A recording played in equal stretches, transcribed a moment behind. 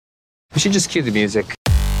We should just cue the music.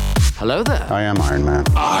 Hello there. I am Iron Man.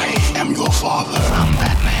 I am your father. I'm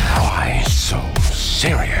Batman. Why so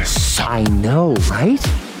serious? I know, right?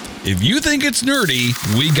 If you think it's nerdy,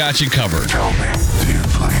 we got you covered. Tell me, do you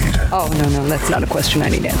play it? Oh, no, that's not a question I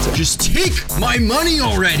need answered. Just take my money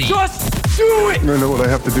already! Just do it! I know what I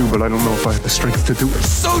have to do, but I don't know if I have the strength to do it.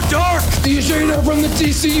 So dark! Are you sure you're not from the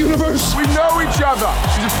DC universe? We know each other.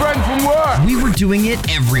 She's a friend from work. We were doing it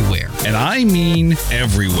everywhere. And I mean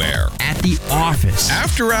everywhere. At the office.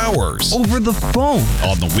 After hours. Over the phone.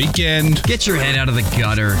 On the weekend. Get your head out of the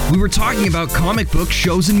gutter. We were talking about comic book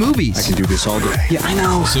shows and movies. I can do this all day. Yeah, I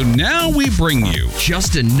know. So now we bring you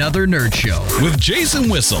Just Another Nerd Show. with Jason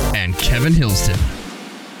Whistle And Kevin Hillston.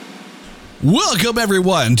 Welcome,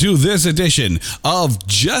 everyone, to this edition of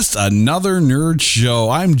Just Another Nerd Show.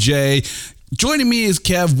 I'm Jay. Joining me is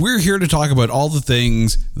Kev. We're here to talk about all the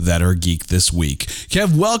things that are geek this week.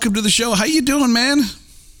 Kev, welcome to the show. How you doing, man?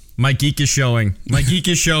 My geek is showing.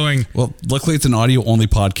 Well, luckily it's an audio-only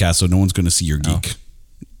podcast, so no one's going to see your geek.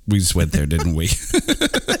 We just went there, didn't we?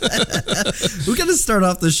 We got to start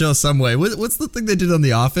off the show some way. What's the thing they did on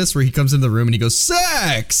The Office where he comes in the room and he goes,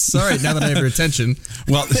 sex? All right, now that I have your attention.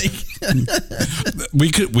 Well,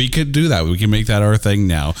 we could do that. We can make that our thing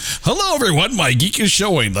now. Hello, everyone. My geek is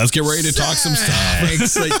showing. Let's get ready to talk some stuff.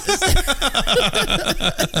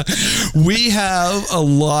 We have a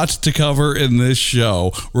lot to cover in this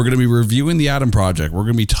show. We're going to be reviewing The Atom Project. We're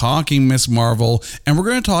going to be talking Miss Marvel, and we're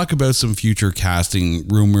going to talk about some future casting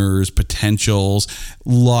rumors, potentials,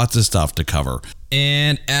 lots of stuff to cover.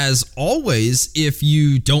 And as always, if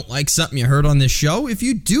you don't like something you heard on this show, if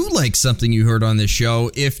you do like something you heard on this show,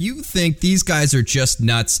 if you think these guys are just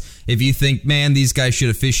nuts, if you think, man, these guys should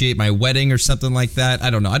officiate my wedding or something like that, I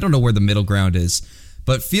don't know where the middle ground is.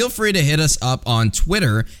 But feel free to hit us up on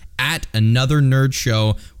Twitter at Another Nerd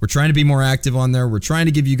Show. We're trying to be more active on there. We're trying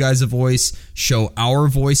to give you guys a voice, show our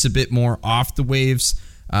voice a bit more off the waves.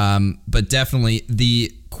 But definitely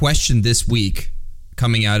the question this week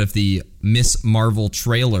coming out of the Miss Marvel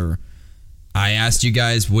trailer, I asked you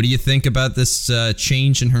guys, what do you think about this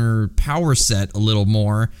change in her power set a little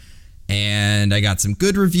more? And I got some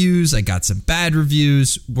good reviews. I got some bad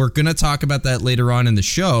reviews. We're going to talk about that later on in the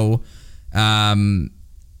show.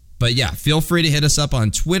 But yeah, feel free to hit us up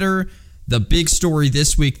on Twitter. The big story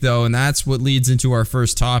this week, though, and that's what leads into our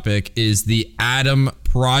first topic, is the Atom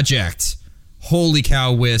Project. Holy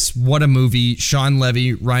cow, Whis, what a movie. Sean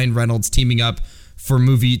Levy, Ryan Reynolds teaming up for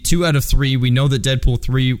movie 2 out of 3. We know that Deadpool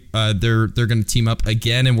 3, they're going to team up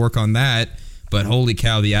again and work on that. But holy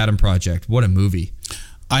cow, the Atom Project, what a movie.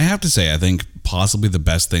 I have to say, I think possibly the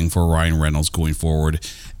best thing for Ryan Reynolds going forward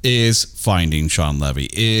is finding Sean Levy,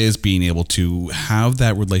 is being able to have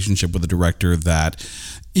that relationship with a director that,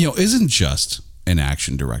 isn't just an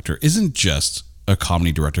action director, isn't just a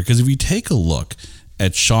comedy director. Because if you take a look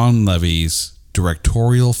at Sean Levy's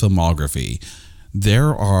directorial filmography,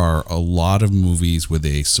 there are a lot of movies with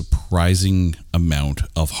a surprising amount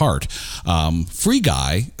of heart. Free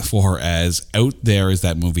Guy, for as out there as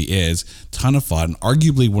that movie is, ton of fun,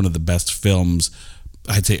 arguably one of the best films,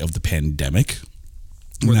 I'd say, of the pandemic.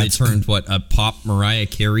 Where they turned, a pop Mariah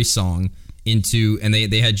Carey song into, and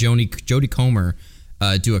they had Jodie Comer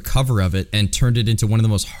do a cover of it and turned it into one of the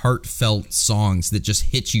most heartfelt songs that just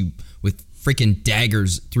hit you with freaking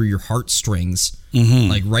daggers through your heartstrings,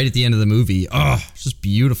 like right at the end of the movie. Oh, it's just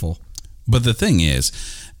beautiful. But the thing is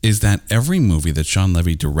that every movie that Sean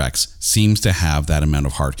Levy directs seems to have that amount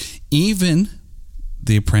of heart. Even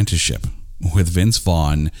The Apprenticeship with Vince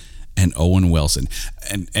Vaughn and Owen Wilson.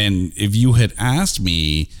 And if you had asked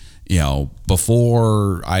me,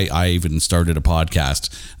 before I even started a podcast,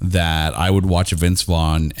 that I would watch a Vince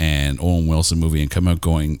Vaughn and Owen Wilson movie and come out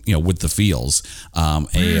going, with the feels,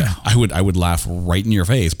 I would laugh right in your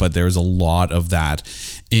face. But there's a lot of that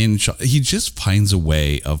he just finds a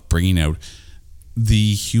way of bringing out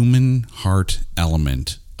the human heart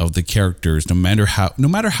element of the characters, no matter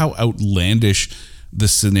how outlandish the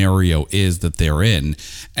scenario is that they're in.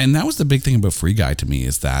 And that was the big thing about Free Guy to me,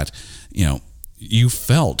 is that, you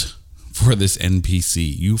felt for this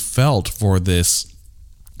NPC, you felt for this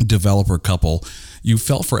developer couple, you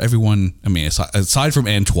felt for everyone. I mean, aside from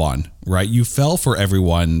Antoine, right? You felt for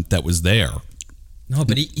everyone that was there. No,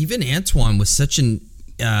 but even Antoine was such an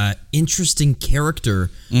interesting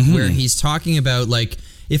character, where he's talking about, like,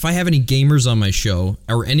 if I have any gamers on my show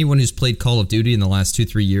or anyone who's played Call of Duty in the last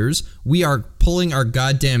 2-3 years, we are pulling our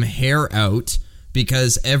goddamn hair out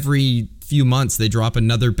because every few months they drop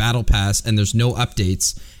another battle pass and there's no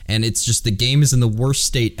updates, and it's just the game is in the worst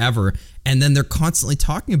state ever. And then they're constantly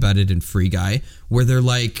talking about it in Free Guy, where they're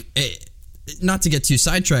like, not to get too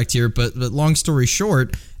sidetracked here, but long story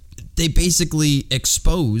short, they basically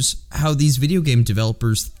expose how these video game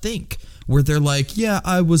developers think, where they're like, yeah,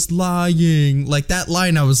 I was lying. Like that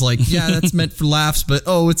line, I was like, yeah, that's meant for laughs, but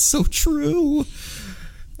oh, it's so true.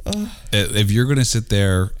 If you're going to sit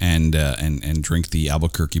there and drink the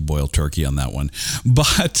Albuquerque boiled turkey on that one,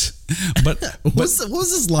 but what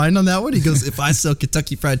was his line on that one? He goes, if I sell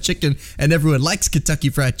Kentucky Fried Chicken and everyone likes Kentucky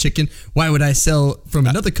Fried Chicken, why would I sell from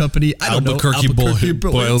another company? I don't know. Albuquerque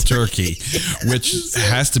boiled turkey, which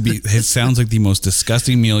has to be, it sounds like the most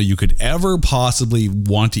disgusting meal you could ever possibly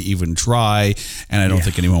want to even try, and I don't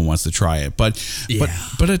think anyone wants to try it. But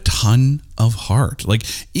a ton of heart, like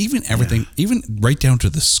even everything, even right down to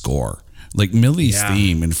the score. Like Millie's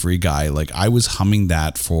theme in Free Guy, like I was humming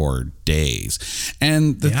that for days.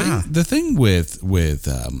 And the thing with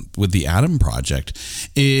the Adam Project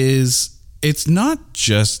is it's not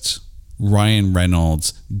just Ryan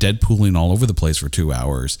Reynolds Deadpooling all over the place for 2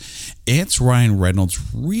 hours. It's Ryan Reynolds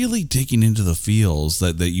really digging into the feels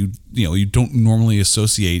that you don't normally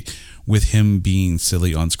associate with him being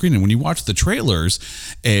silly on screen. And when you watch the trailers,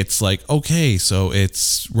 it's like, okay, so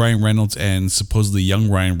it's Ryan Reynolds and supposedly young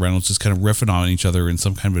Ryan Reynolds just kind of riffing on each other in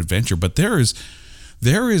some kind of adventure. But there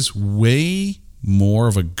is way more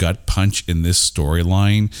of a gut punch in this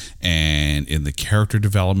storyline and in the character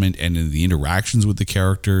development and in the interactions with the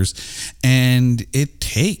characters. And it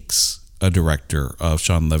takes a director of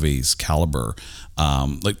Sean Levy's caliber.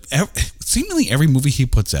 Seemingly every movie he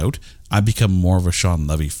puts out, I become more of a Sean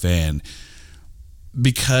Levy fan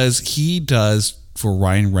because he does for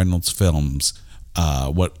Ryan Reynolds films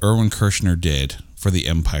what Irwin Kershner did for The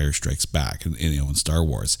Empire Strikes Back in Star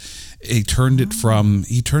Wars. He turned it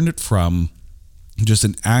from just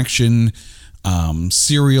an action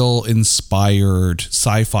serial inspired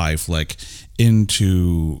sci-fi flick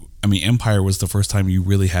into, I mean, Empire was the first time you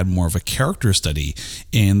really had more of a character study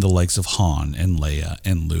in the likes of Han and Leia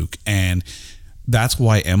and Luke. And that's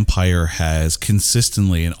why Empire has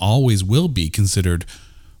consistently and always will be considered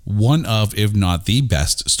one of, if not the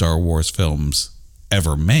best Star Wars films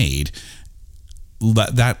ever made.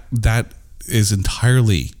 That is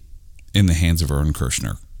entirely in the hands of Irwin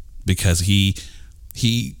Kershner because he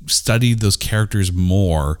studied those characters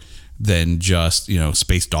more than just,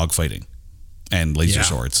 space dogfighting and laser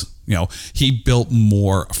swords. He built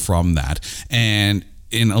more from that. And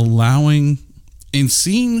in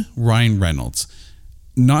seeing Ryan Reynolds,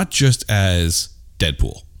 not just as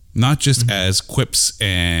Deadpool, not just as quips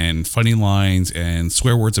and funny lines and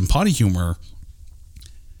swear words and potty humor,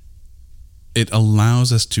 it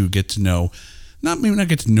allows us to get to know, not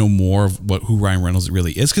get to know more of who Ryan Reynolds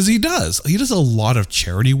really is, because he does a lot of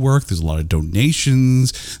charity work. There's a lot of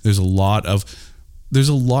donations. There's a lot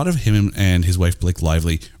of him and his wife Blake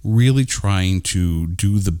Lively really trying to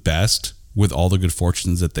do the best with all the good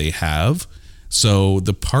fortunes that they have. So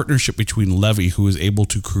the partnership between Levy, who is able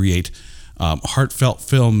to create heartfelt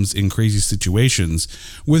films in crazy situations,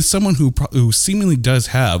 with someone who seemingly does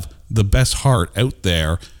have the best heart out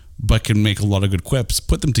there, but can make a lot of good quips,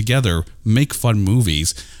 put them together, make fun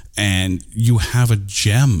movies, and you have a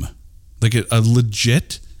gem, like a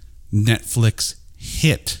legit Netflix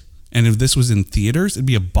hit. And if this was in theaters, it'd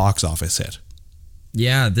be a box office hit.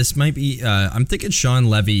 Yeah, this might be, I'm thinking Sean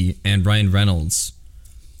Levy and Ryan Reynolds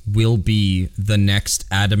will be the next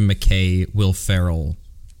Adam McKay, Will Ferrell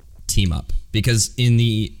team up. Because in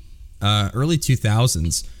the early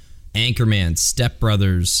 2000s, Anchorman, Step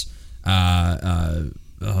Brothers,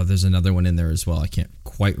 there's another one in there as well. I can't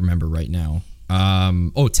quite remember right now.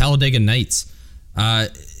 Talladega Nights.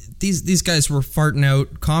 These guys were farting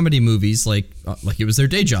out comedy movies like it was their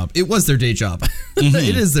day job. It was their day job.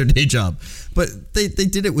 It is their day job. But they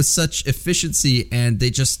did it with such efficiency, and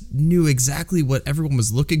they just knew exactly what everyone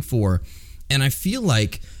was looking for. And I feel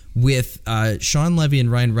like with Sean Levy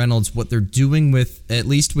and Ryan Reynolds, what they're doing with, at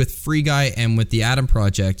least with Free Guy and with the Adam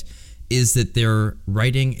Project, is that they're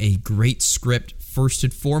writing a great script first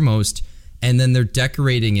and foremost, and then they're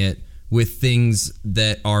decorating it with things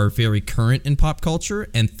that are very current in pop culture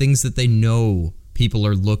and things that they know people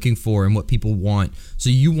are looking for and what people want. So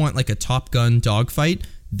you want like a Top Gun dogfight?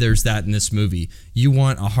 There's that in this movie. You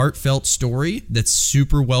want a heartfelt story that's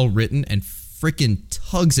super well written and freaking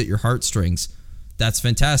tugs at your heartstrings? That's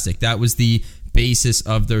fantastic. That was the basis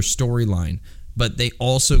of their storyline. But they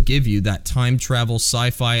also give you that time travel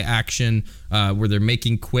sci-fi action where they're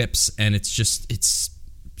making quips, and it's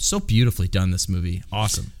so beautifully done, this movie.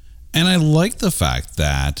 Awesome. And I like the fact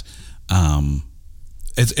that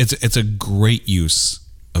it's a great use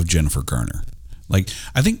of Jennifer Garner. Like,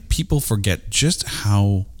 I think people forget just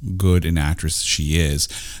how good an actress she is,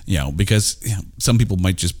 because some people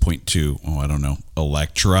might just point to, I don't know,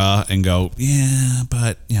 Elektra and go, yeah,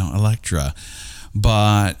 but, Elektra.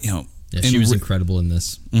 But, Yeah, she was incredible in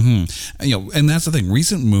this. Mm-hmm. And that's the thing.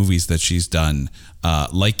 Recent movies that she's done,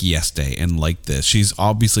 like Yes Day and like this, she's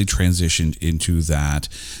obviously transitioned into that,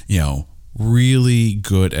 really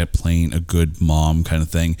good at playing a good mom kind of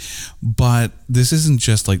thing. But this isn't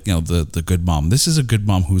just like, the good mom. This is a good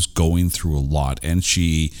mom who's going through a lot, and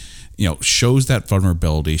she, shows that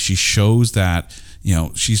vulnerability. She shows that,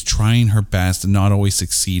 she's trying her best and not always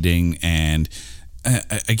succeeding. And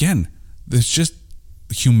again, there's just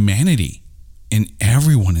humanity in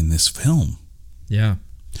everyone in this film. Yeah.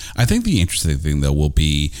 I think the interesting thing, though, will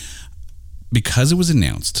be because it was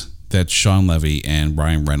announced that Sean Levy and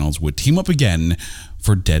Ryan Reynolds would team up again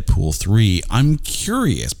for Deadpool 3. I'm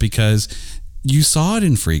curious because you saw it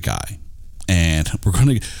in Free Guy, and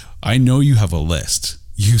I know you have a list.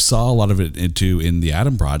 You saw a lot of it in the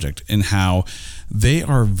Adam Project, and how they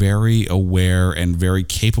are very aware and very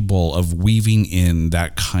capable of weaving in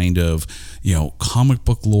that kind of, comic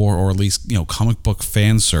book lore, or at least, comic book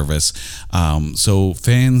fan service. So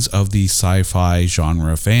fans of the sci-fi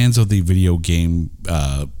genre, fans of the video game,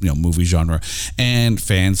 movie genre, and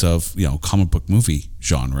fans of, comic book movie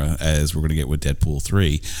genre, as we're going to get with Deadpool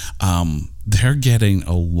 3, they're getting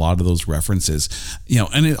a lot of those references,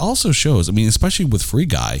 and it also shows, especially with Free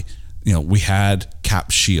Guy, we had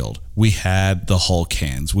Cap's shield, we had the Hulk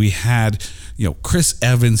hands, we had, Chris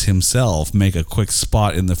Evans himself make a quick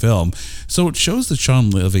spot in the film. So it shows that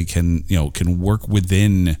Sean Levy can work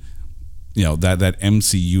within, that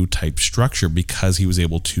MCU type structure, because he was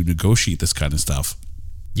able to negotiate this kind of stuff.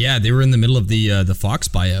 Yeah, they were in the middle of the Fox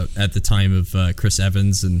buyout at the time of Chris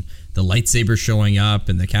Evans, and the lightsaber showing up,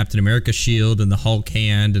 and the Captain America shield, and the Hulk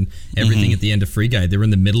hand, and everything at the end of Free Guy. They were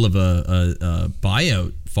in the middle of a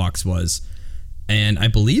buyout, Fox was. And I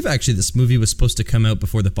believe actually this movie was supposed to come out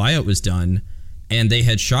before the buyout was done, and they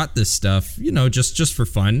had shot this stuff, just for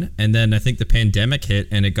fun. And then I think the pandemic hit,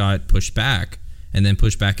 and it got pushed back, and then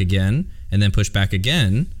pushed back again, and then pushed back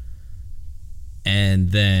again,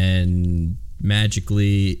 and then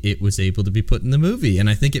magically it was able to be put in the movie, and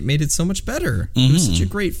I think it made it so much better. It was such a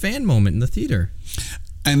great fan moment in the theater.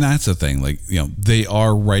 And that's the thing, they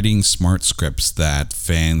are writing smart scripts that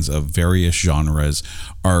fans of various genres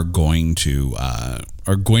are going to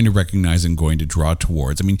recognize and going to draw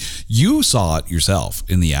towards. You saw it yourself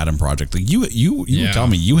in the Adam Project. You were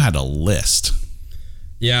telling me you had a list.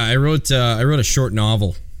 Yeah, I wrote a short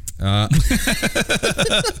novel. No,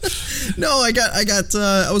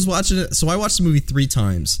 I was watching it. So I watched the movie 3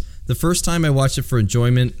 times. The first time I watched it for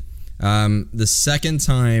enjoyment. The second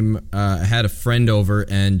time I had a friend over,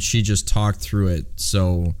 and she just talked through it.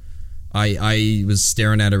 So I was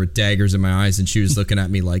staring at her with daggers in my eyes, and she was looking at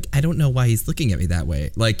me like, I don't know why he's looking at me that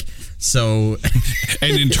way. So.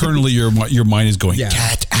 And internally your mind is going,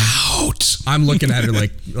 get out. I'm looking at her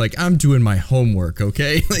like I'm doing my homework,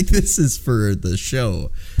 okay? This is for the show.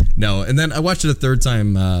 No, and then I watched it a third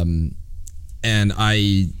time, and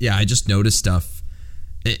I just noticed stuff.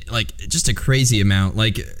 Just a crazy amount.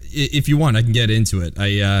 If you want, I can get into it.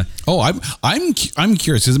 I'm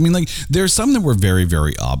curious, because there's some that were very,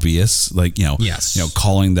 very obvious, yes,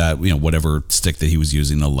 calling that whatever stick that he was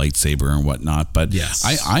using a lightsaber and whatnot. But yes,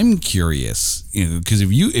 I'm curious, because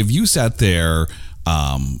if you sat there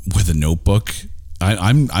with a notebook,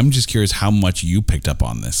 I'm just curious how much you picked up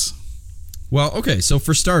on this. Well, okay, so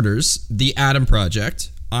for starters, the Adam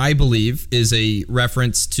Project, I believe, is a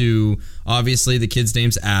reference to, obviously, the kid's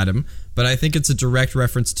name's Adam, but I think it's a direct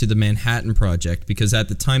reference to the Manhattan Project, because at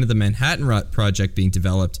the time of the Manhattan Project being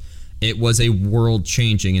developed, it was a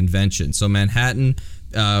world-changing invention. So Manhattan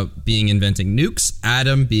being inventing nukes,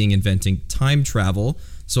 Adam being inventing time travel.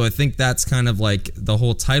 So I think that's kind of like the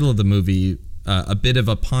whole title of the movie, a bit of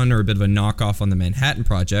a pun or a bit of a knockoff on the Manhattan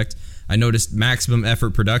Project. I noticed Maximum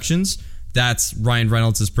Effort Productions. That's Ryan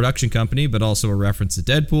Reynolds' production company, but also a reference to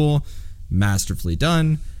Deadpool. Masterfully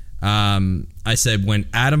done. I said when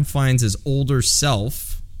Adam finds his older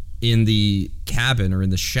self in the cabin or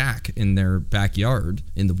in the shack in their backyard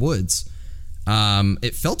in the woods,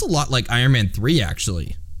 it felt a lot like Iron Man 3,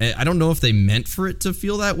 actually. I don't know if they meant for it to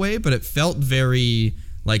feel that way, but it felt very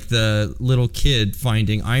like the little kid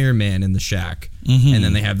finding Iron Man in the shack. And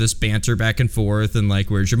then they have this banter back and forth, and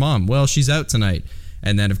where's your mom? Well, she's out tonight.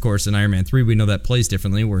 And then, of course, in Iron Man 3, we know that plays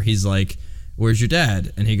differently, where he's like, where's your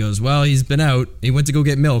dad? And he goes, well, he's been out. He went to go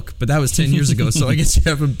get milk, but that was 10 years ago, so I guess you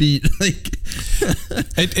have a beat.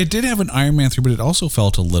 It did have an Iron Man 3, but it also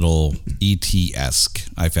felt a little E.T.-esque,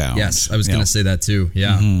 I found. Yes, I was going to say that too,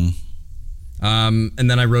 yeah. And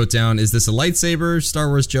then I wrote down, is this a lightsaber Star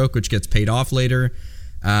Wars joke, which gets paid off later?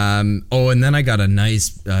 And then I got a nice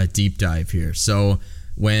deep dive here. So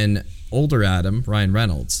when older Adam, Ryan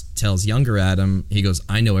Reynolds, tells younger Adam, he goes,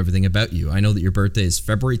 I know everything about you. I know that your birthday is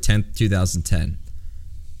February 10th, 2010.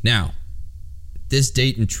 Now, this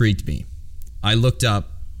date intrigued me. I looked up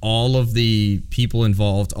all of the people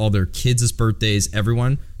involved, all their kids' birthdays,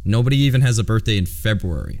 everyone. Nobody even has a birthday in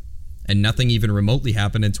February. And nothing even remotely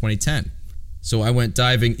happened in 2010. So I went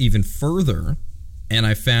diving even further, and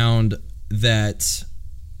I found that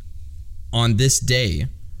on this day,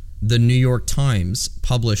 the New York Times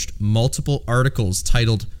published multiple articles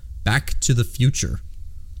titled Back to the Future.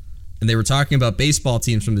 And they were talking about baseball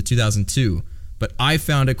teams from the 2002. But I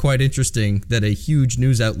found it quite interesting that a huge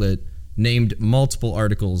news outlet named multiple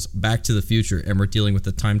articles Back to the Future, and we're dealing with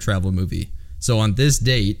a time travel movie. So on this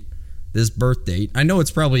date, this birth date, I know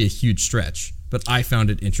it's probably a huge stretch, but I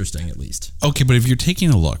found it interesting at least. Okay, but if you're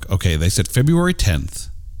taking a look, okay, they said February 10th,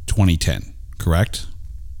 2010, correct?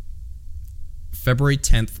 February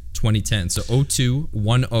 10th, 2010. So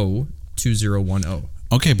 02102010.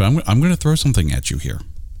 Okay, but I'm going to throw something at you here.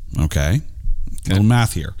 Okay? A little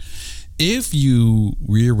math here. If you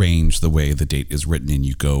rearrange the way the date is written and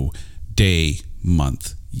you go day,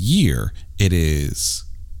 month, year, it is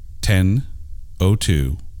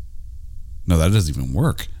 10:02. No, that doesn't even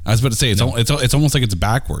work. I was about to say it's almost like it's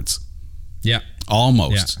backwards. Yeah.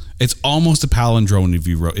 Almost. Yeah. It's almost a palindrome if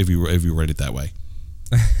you write it that way.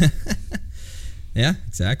 Yeah,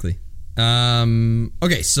 exactly.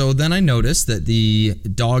 Okay, so then I noticed that the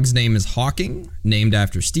dog's name is Hawking, named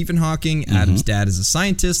after Stephen Hawking. Adam's dad is a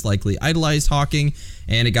scientist, likely idolized Hawking,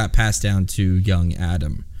 and it got passed down to young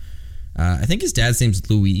Adam. I think his dad's name's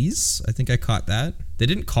Louise. I think I caught that. They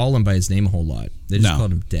didn't call him by his name a whole lot. They just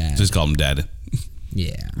called him Dad. Just called him Dad.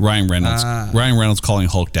 Yeah. Ryan Reynolds. Ryan Reynolds calling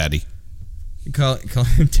Hulk Daddy. Call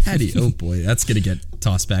him Daddy. Oh boy, that's gonna get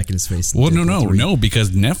tossed back in his face. Well, no,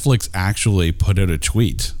 because Netflix actually put out a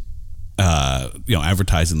tweet,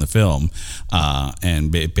 advertising the film,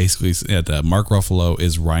 and basically said Mark Ruffalo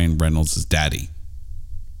is Ryan Reynolds' daddy,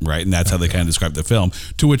 right? And that's how they kind of described the film.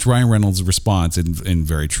 To which Ryan Reynolds' response, in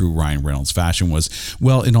very true Ryan Reynolds fashion, was,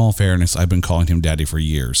 "Well, in all fairness, I've been calling him daddy for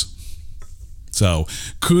years." So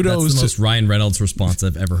kudos. That's the most Ryan Reynolds response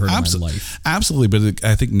I've ever heard in my life. Absolutely, but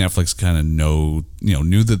I think Netflix kind of knew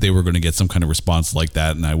that they were going to get some kind of response like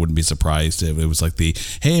that, and I wouldn't be surprised if it was like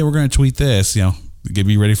hey, we're going to tweet this, get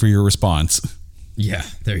me ready for your response. Yeah,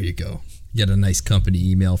 there you go. Get a nice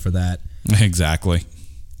company email for that. Exactly.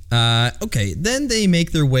 Okay, then they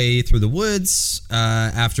make their way through the woods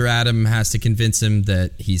after Adam has to convince him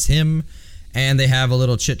that he's him, and they have a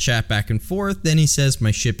little chit chat back and forth. Then he says,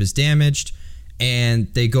 "My ship is damaged." And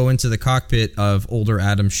they go into the cockpit of older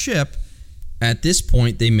Adam's ship. At this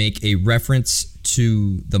point, they make a reference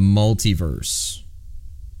to the multiverse.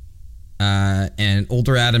 And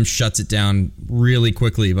older Adam shuts it down really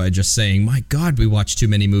quickly by just saying, "My God, we watch too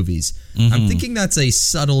many movies." Mm-hmm. I'm thinking that's a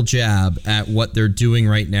subtle jab at what they're doing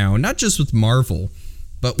right now. Not just with Marvel,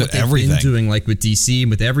 but what they've been doing, like with DC and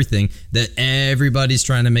with everything, that everybody's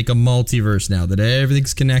trying to make a multiverse now, that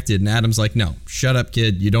everything's connected. And Adam's like, "No, shut up,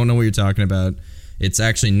 kid. You don't know what you're talking about. It's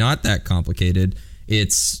actually not that complicated.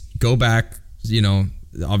 It's go back,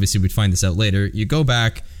 obviously we'd find this out later. You go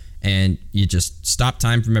back and you just stop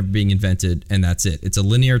time from ever being invented, and that's it. It's a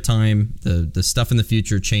linear time. The stuff in the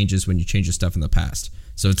future changes when you change the stuff in the past.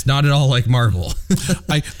 So it's not at all like Marvel."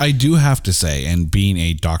 I do have to say, and being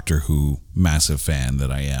a Doctor Who massive fan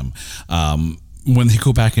that I am, when they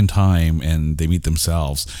go back in time and they meet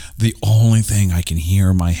themselves, the only thing I can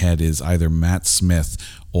hear in my head is either Matt Smith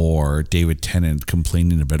or David Tennant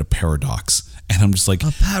complaining about a paradox. And I'm just like,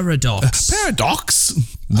 a paradox. A paradox?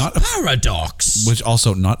 Not a paradox. Which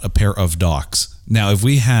also not a pair of docks. Now, if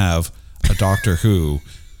we have a Doctor Who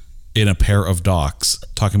in a pair of docks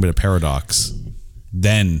talking about a paradox,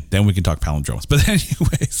 then we can talk palindromes. But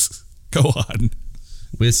anyways, go on.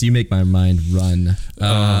 Wiss, you make my mind run.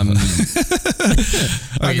 I'm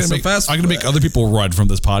going to make other people run from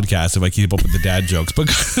this podcast if I keep up with the dad jokes. But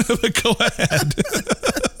go ahead.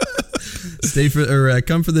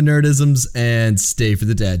 Come for the nerdisms and stay for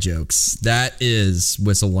the dad jokes. That is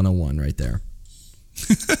Whistle 101 right there.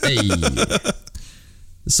 Hey.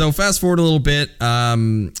 So fast forward a little bit.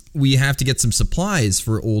 We have to get some supplies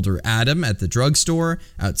for older Adam at the drugstore.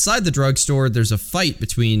 Outside the drugstore, there's a fight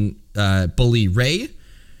between Bully Ray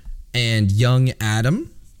and young Adam.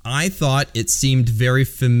 I thought it seemed very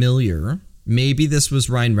familiar. Maybe this was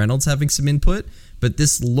Ryan Reynolds having some input, but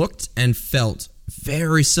this looked and felt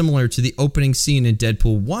very similar to the opening scene in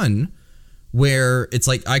Deadpool 1, where it's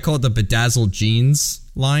like, I call it the bedazzled jeans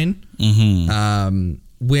line,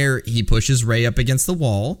 where he pushes Ray up against the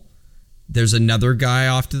wall. There's another guy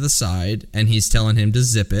off to the side, and he's telling him to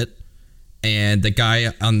zip it. And the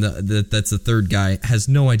guy on that's the third guy has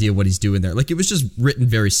no idea what he's doing there. Like, it was just written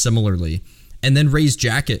very similarly. And then Ray's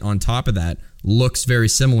jacket on top of that looks very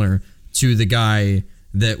similar to the guy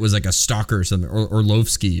that was like a stalker or something, or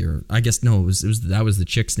Orlovsky, or I guess no, that was the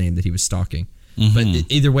chick's name that he was stalking. But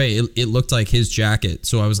either way, it looked like his jacket.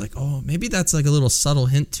 So I was like, oh, maybe that's like a little subtle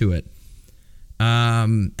hint to it.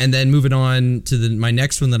 And then moving on to my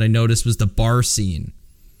next one that I noticed was the bar scene.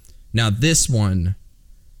 Now this one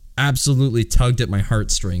absolutely tugged at my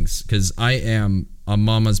heartstrings because I am a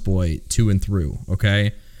mama's boy through and through,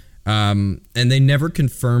 okay? And they never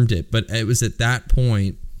confirmed it, but it was at that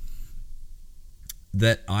point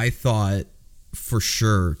that I thought for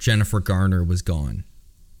sure Jennifer Garner was gone.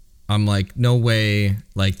 I'm like, no way,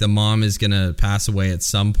 like the mom is going to pass away at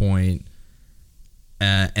some point.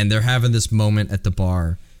 And they're having this moment at the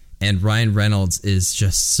bar, and Ryan Reynolds is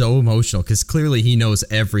just so emotional because clearly he knows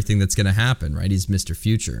everything that's going to happen, right? He's Mr.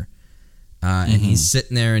 Future. And he's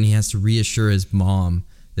sitting there and he has to reassure his mom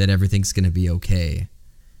that everything's going to be okay.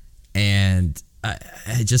 And I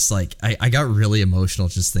just like, I got really emotional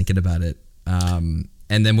just thinking about it. And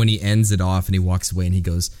then when he ends it off and he walks away and he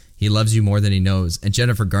goes, he loves you more than he knows. And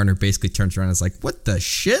Jennifer Garner basically turns around and is like, what the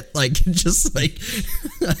shit? Like, just like,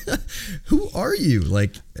 who are you?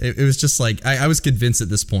 Like, it was just like, I was convinced at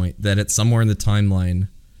this point that it's somewhere in the timeline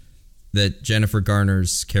that Jennifer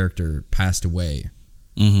Garner's character passed away.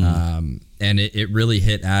 And it really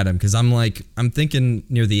hit Adam because I'm thinking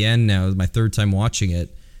near the end now, my third time watching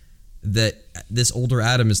it, that this older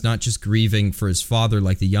Adam is not just grieving for his father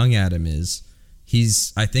like the young Adam is.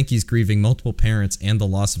 I think he's grieving multiple parents and the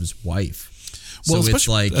loss of his wife. So it's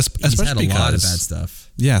like he's had a lot of bad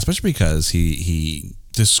stuff. Yeah, especially because he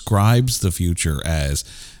describes the future as,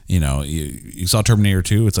 you know, you saw Terminator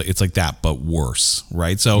 2. It's like that, but worse,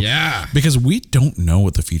 right? So yeah, because we don't know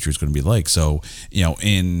what the future is going to be like. So, you know,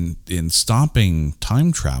 in stopping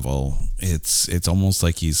time travel, it's almost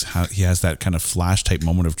like he has that kind of flash type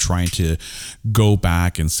moment of trying to go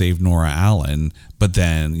back and save Nora Allen, but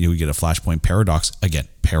then you get a flashpoint paradox again.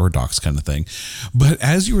 Paradox kind of thing. But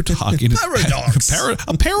as you were talking, paradox,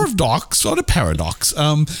 a pair of docs, not a paradox.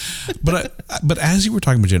 But as you were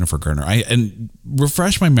talking about Jennifer Garner, and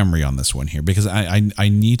refresh my memory on this one here because I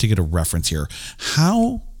need to get a reference here.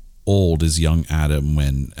 How old is young Adam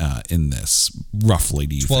when in this? Roughly,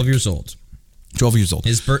 do you 12 think? years old. 12 years old.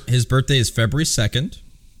 His birthday is February 2nd,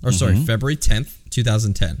 or sorry, February 10th,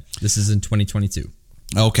 2010. This is in 2022.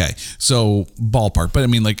 Okay, so ballpark, but I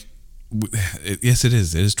mean, like, yes, it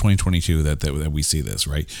is. It is 2022 that we see this,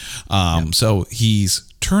 right? So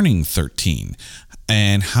he's turning 13,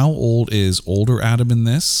 and how old is older Adam in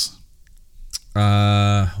this?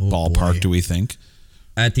 Ballpark, do we think?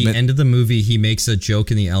 At the end of the movie, he makes a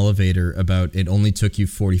joke in the elevator about it only took you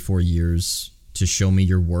 44 years to show me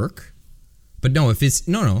your work. But no, if it's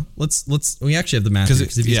no, let's we actually have the math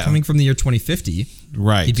because if he's coming from the year 2050,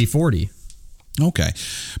 right, he'd be 40. Okay,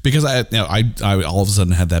 because I all of a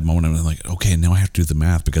sudden had that moment and I'm like, okay, now I have to do the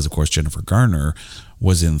math because of course Jennifer Garner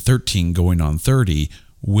was in 13 going on 30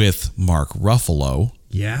 with Mark Ruffalo.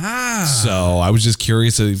 Yeah. So I was just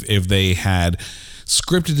curious if they had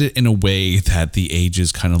scripted it in a way that the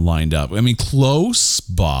ages kind of lined up. I mean, close,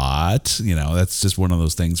 but you know, that's just one of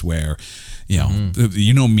those things where, you know,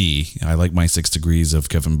 you know me, I like my 6 degrees of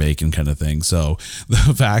Kevin Bacon kind of thing. So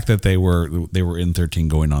the fact that they were in 13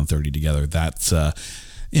 going on 30 together, that's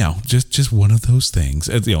you know, just one of those things.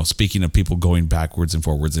 You know, speaking of people going backwards and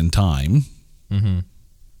forwards in time,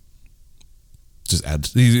 just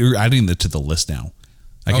you're adding that to the list now.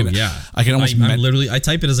 I can almost. I'm literally. I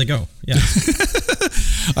type it as I go. Yeah.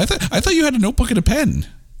 I thought you had a notebook and a pen.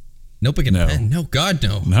 Notebook and a pen? No, God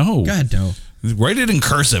no. No. God no. Write it in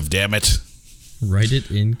cursive. Damn it. Write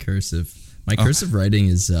it in cursive. My cursive writing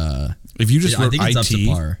is. If you just wrote I think it's IT, up to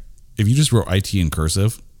par. If you just wrote IT in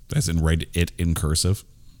cursive, as in write it in cursive.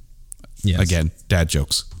 Yes. Again, dad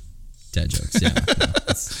jokes. Dad jokes. Yeah. No,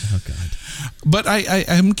 oh God. But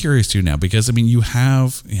I'm curious too now because I mean you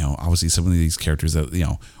have, you know, obviously some of these characters that, you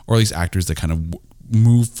know, or these actors that kind of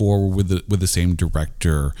move forward with the same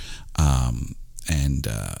director and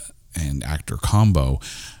actor combo.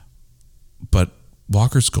 But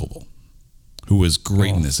Walker Scobell, who was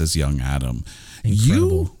great in this as young Adam,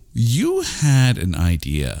 incredible. You had an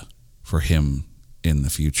idea for him in the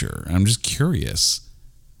future. I'm just curious,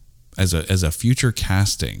 as a future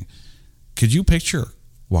casting, could you picture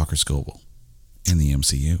Walker Scobell in the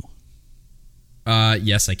MCU?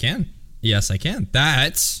 Yes, I can. Yes, I can.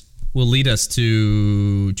 That will lead us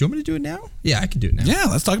to. Do you want me to do it now? Yeah, I can do it now. Yeah,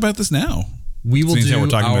 let's talk about this now. We will do we're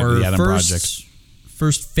talking our about the Adam Project.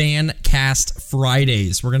 First fan cast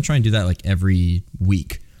Fridays. We're going to try and do that like every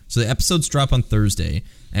week. So the episodes drop on Thursday,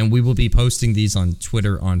 and we will be posting these on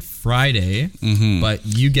Twitter on Friday. Mm-hmm. But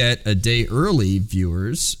you get a day early,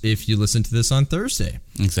 viewers, if you listen to this on Thursday.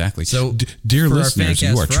 Exactly. So, dear listeners,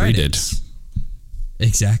 you are treated.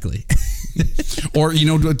 Exactly. Or,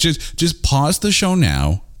 just pause the show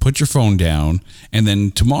now, put your phone down, and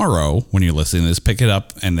then tomorrow, when you're listening to this, pick it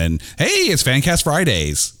up, and then, hey, it's Fancast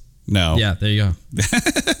Fridays. No. Yeah, there you go.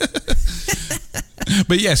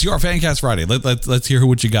 But yes, you are Fancast Friday. Let's hear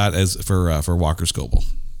what you got as for Walker Scoble.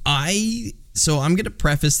 So I'm going to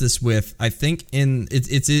preface this with, I think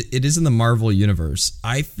it is in the Marvel universe.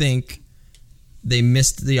 I think they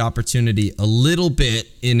missed the opportunity a little bit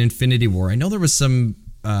in Infinity War. I know there was some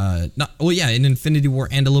in Infinity War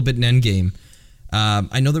and a little bit in Endgame.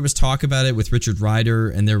 I know there was talk about it with Richard Rider,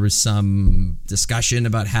 and there was some discussion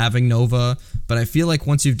about having Nova, but I feel like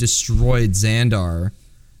once you've destroyed Xandar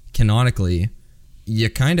canonically, you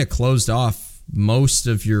kind of closed off most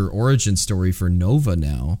of your origin story for Nova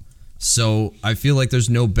now. So I feel like there's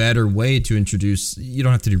no better way to introduce. You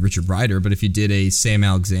don't have to do Richard Rider, but if you did a Sam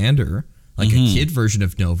Alexander, like a kid version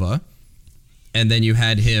of Nova, and then you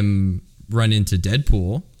had him run into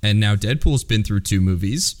Deadpool, and now Deadpool's been through 2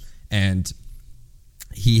 movies, and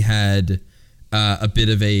he had a bit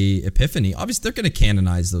of a epiphany. Obviously, they're going to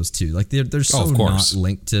canonize those two. Like they're so not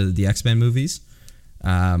linked to the X-Men movies.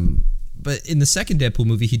 But in the second Deadpool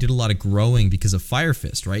movie, he did a lot of growing because of Fire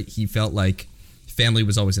Fist, right? He felt like family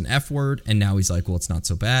was always an F word, and now he's like, well, it's not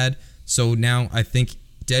so bad. So now I think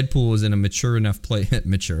Deadpool is in a mature enough place.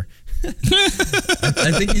 Mature.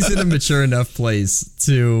 I think he's in a mature enough place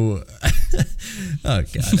to. Oh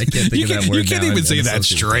God, I can't think of that word. You can't even say that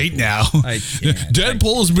straight now. I can't.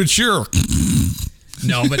 Deadpool's mature.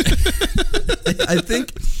 No, but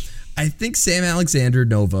I think Sam Alexander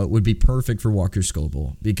Nova would be perfect for Walker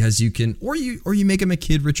Scoble because you can, or you make him a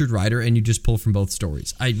kid Richard Rider and you just pull from both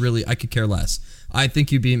stories. I could care less. I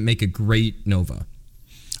think you'd make a great Nova.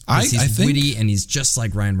 He's witty and he's just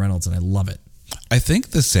like Ryan Reynolds, and I love it. I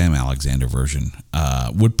think the Sam Alexander version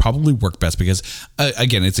would probably work best because,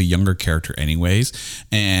 again, it's a younger character anyways.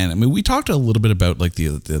 And I mean, we talked a little bit about like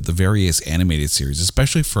the various animated series,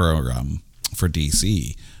 especially for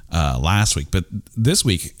DC last week. But this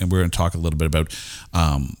week, and we're going to talk a little bit about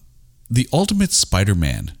the Ultimate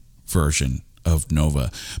Spider-Man version of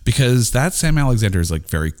Nova, because that Sam Alexander is like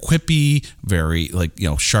very quippy, very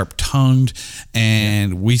sharp tongued,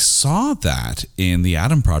 and we saw that in the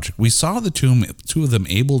Adam Project. We saw the two of them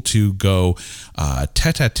able to go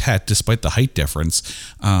tete-a-tete despite the height difference.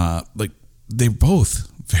 They're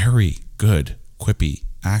both very good quippy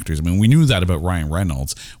actors. I mean, we knew that about Ryan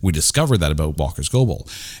Reynolds. We discovered that about Walker Scoble.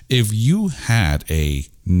 If you had a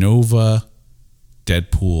Nova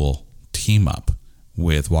Deadpool team up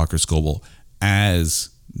with Walker Scoble as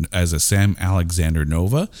a Sam Alexander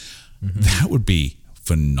Nova, that would be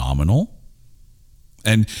phenomenal.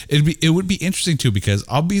 And it would be interesting too, because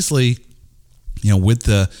obviously, with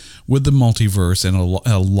the multiverse and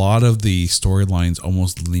a lot of the storylines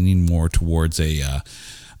almost leaning more towards a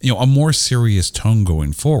more serious tone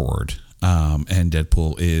going forward. And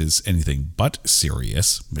Deadpool is anything but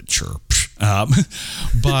serious, mature.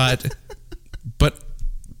 But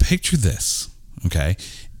picture this, okay?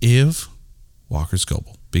 If Walker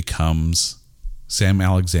Scoble becomes Sam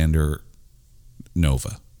Alexander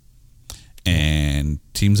Nova and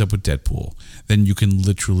teams up with Deadpool, then you can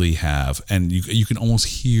literally have, and you can almost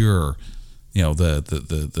hear,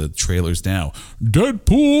 the trailers now,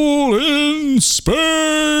 Deadpool in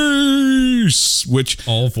space, which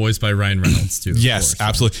all voiced by Ryan Reynolds too. Yes,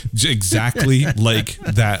 absolutely, exactly like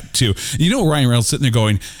that too. Ryan Reynolds sitting there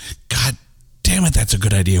going, God damn it, that's a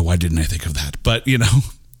good idea. Why didn't I think of that? But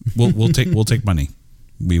we'll take money.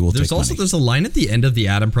 We will. There's a line at the end of the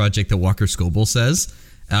Adam Project that Walker Scoble says,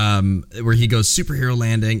 where he goes superhero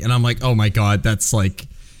landing, and I'm like, oh my God, that's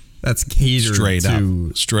catered straight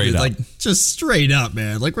to straight up, just straight up,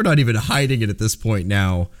 man. Like we're not even hiding it at this point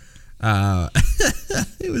now.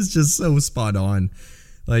 It was just so spot on.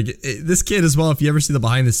 This kid as well. If you ever see the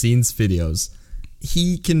behind the scenes videos,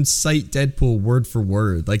 he can cite Deadpool word for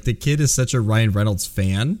word. Like the kid is such a Ryan Reynolds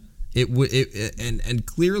fan. And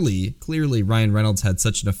clearly Ryan Reynolds had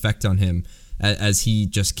such an effect on him as he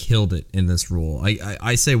just killed it in this role.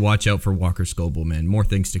 I say watch out for Walker Scoble, man. More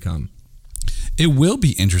things to come. It will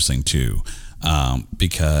be interesting too,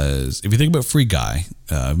 because if you think about Free Guy,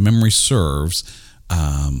 memory serves,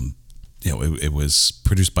 it was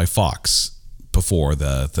produced by Fox before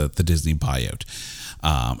the Disney buyout.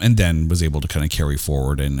 And then was able to kind of carry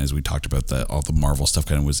forward. And as we talked about, all the Marvel stuff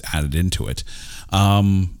kind of was added into it.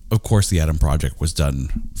 Of course, the Adam Project was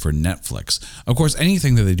done for Netflix. Of course,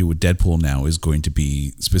 anything that they do with Deadpool now is going to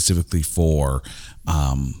be specifically for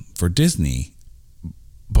Disney.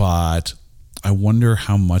 But I wonder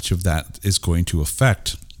how much of that is going to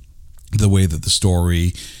affect the way that the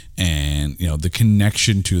story and the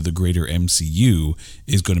connection to the greater MCU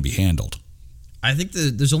is going to be handled. I think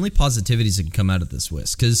there's only positivities that can come out of this,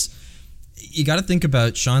 Wiz, because you got to think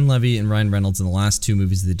about Sean Levy and Ryan Reynolds in the last two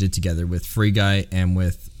movies they did together with Free Guy and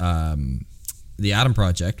with the Adam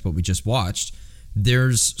Project, what we just watched.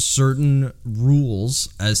 There's certain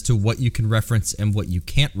rules as to what you can reference and what you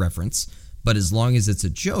can't reference, but as long as it's a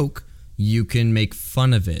joke, you can make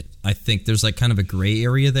fun of it. I think there's like kind of a gray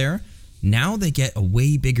area there. Now they get a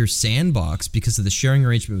way bigger sandbox because of the sharing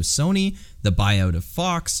arrangement with Sony, the buyout of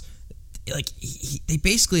Fox. Like they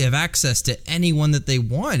basically have access to anyone that they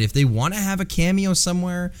want. If they want to have a cameo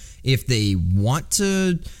somewhere, if they want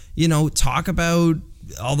to, talk about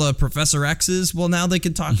all the Professor X's, well, now they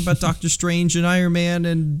can talk about Doctor Strange and Iron Man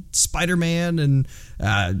and Spider-Man and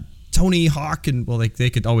Tony Hawk. And well, they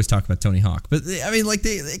could always talk about Tony Hawk, but they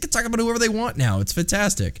could talk about whoever they want now. It's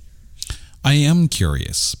fantastic. I am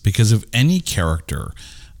curious because if any character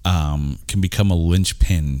can become a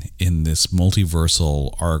linchpin in this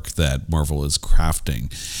multiversal arc that Marvel is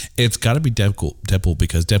crafting, it's got to be Deadpool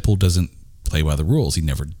because Deadpool doesn't play by the rules. He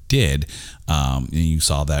never did. And you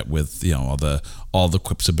saw that with all the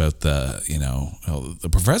quips about the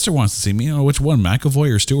professor wants to see me. Which one,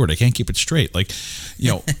 McAvoy or Stewart? I can't keep it straight.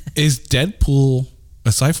 Is Deadpool,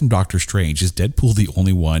 aside from Doctor Strange, is Deadpool the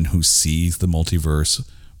only one who sees the multiverse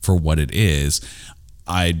for what it is?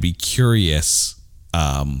 I'd be curious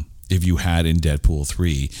if you had in Deadpool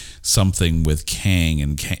 3 something with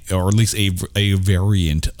Kang or at least a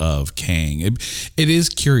variant of Kang. It is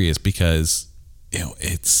curious because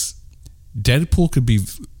it's Deadpool could be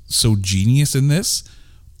so genius in this,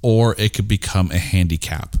 or it could become a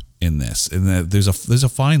handicap in this, and there's a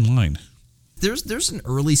fine line. There's an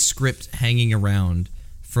early script hanging around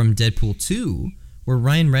from Deadpool 2 where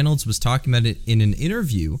Ryan Reynolds was talking about it in an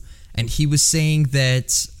interview, and he was saying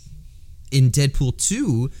that in Deadpool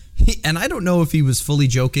 2, and I don't know if he was fully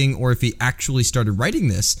joking or if he actually started writing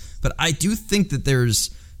this, but I do think that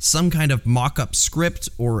there's some kind of mock-up script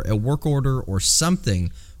or a work order or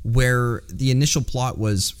something where the initial plot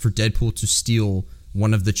was for Deadpool to steal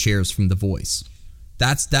one of the chairs from The Voice.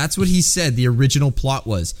 That's what he said the original plot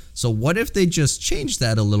was. So what if they just changed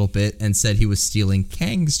that a little bit and said he was stealing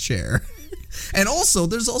Kang's chair? And also,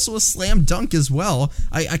 there's also a slam dunk as well.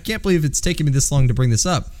 I can't believe it's taken me this long to bring this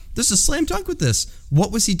up. There's a slam dunk with this.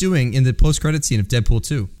 What was he doing in the post-credit scene of Deadpool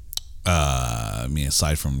 2? I mean,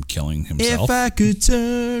 aside from killing himself. If I could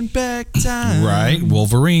turn back time. Right,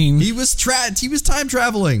 Wolverine. He was time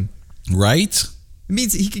traveling. Right? It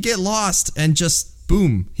means he could get lost and just,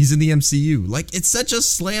 boom, he's in the MCU. Like, it's such a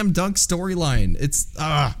slam dunk storyline. It's,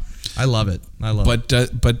 I love it. But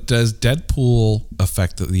does Deadpool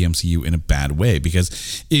affect the MCU in a bad way?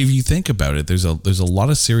 Because if you think about it, there's a lot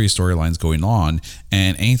of serious storylines going on,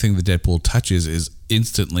 and anything that Deadpool touches is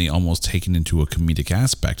instantly almost taken into a comedic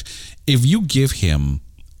aspect. If you give him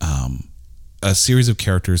a series of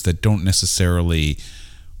characters that don't necessarily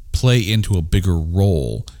play into a bigger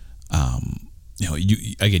role,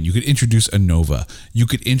 you could introduce a Nova. You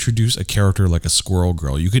could introduce a character like a Squirrel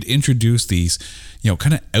Girl. You could introduce these,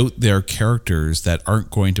 kind of out there characters that aren't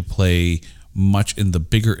going to play much in the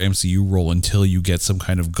bigger MCU role until you get some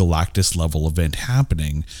kind of Galactus level event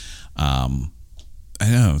happening. I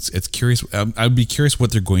know it's curious. I'd be curious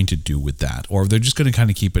what they're going to do with that, or if they're just going to kind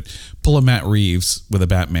of pull a Matt Reeves with a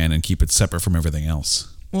Batman and keep it separate from everything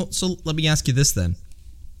else. Well, so let me ask you this then.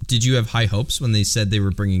 Did you have high hopes when they said they were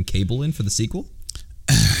bringing Cable in for the sequel?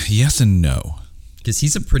 Yes and no. Because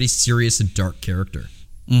he's a pretty serious and dark character.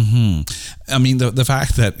 I mean, the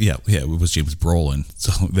fact that, it was James Brolin.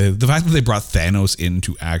 So the fact that they brought Thanos in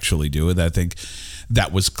to actually do it, I think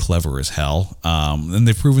that was clever as hell. And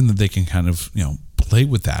they've proven that they can kind of, play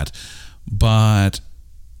with that. But,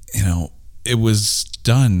 it was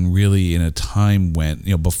done really in a time when,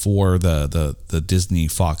 before the Disney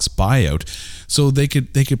Fox buyout. So they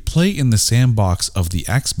could play in the sandbox of the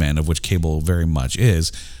X-Men, of which Cable very much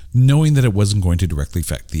is, knowing that it wasn't going to directly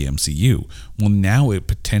affect the MCU. Well, now it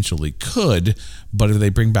potentially could, but if they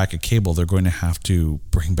bring back a Cable, they're going to have to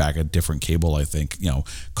bring back a different Cable, I think,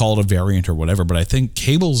 call it a variant or whatever. But I think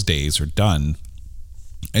Cable's days are done.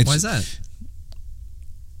 Why is that?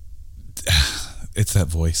 It's that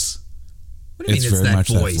voice. What do you It's mean it's very that much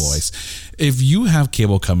voice? that voice. If you have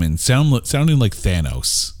Cable come in sounding like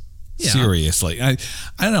Thanos, seriously, I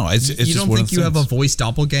don't know. It's You just don't one think of the you have a things. voice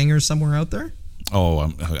doppelganger somewhere out there? Oh,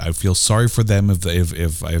 I feel sorry for them if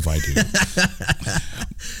I do.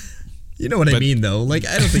 You know what I mean, though. Like,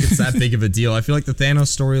 I don't think it's that big of a deal. I feel like the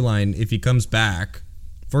Thanos storyline, if he comes back,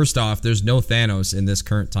 first off, there's no Thanos in this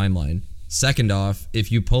current timeline. Second off,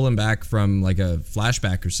 if you pull him back from like a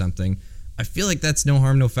flashback or something, I feel like that's no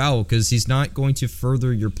harm, no foul, because he's not going to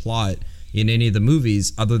further your plot in any of the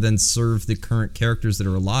movies other than serve the current characters that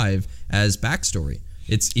are alive as backstory.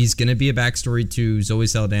 He's going to be a backstory to Zoe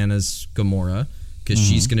Saldana's Gamora, because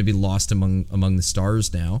she's going to be lost among the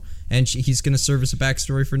stars now, and he's going to serve as a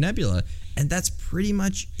backstory for Nebula, and that's pretty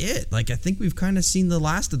much it. Like, I think we've kind of seen the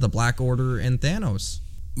last of the Black Order and Thanos.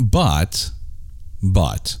 But,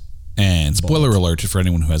 and spoiler alert for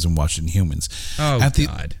anyone who hasn't watched Inhumans. Oh,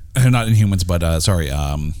 God. Not Inhumans, but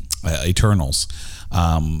Eternals.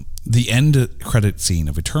 The end credit scene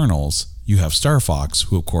of Eternals, you have Star Fox,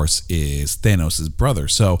 who of course is Thanos' brother.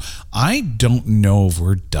 So I don't know if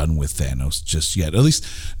we're done with Thanos just yet. At least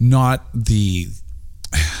not the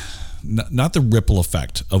ripple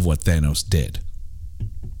effect of what Thanos did.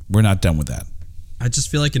 We're not done with that. I just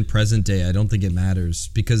feel like in present day, I don't think it matters,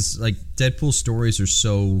 because like Deadpool stories are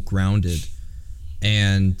so grounded,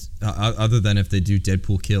 and other than if they do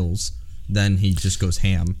Deadpool kills, then he just goes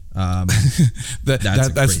ham. That's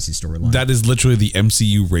a crazy storyline. That is literally the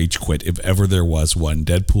MCU rage quit, if ever there was one.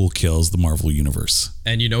 Deadpool kills the Marvel Universe.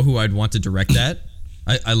 And you know who I'd want to direct that?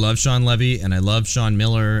 I love Sean Levy and I love Sean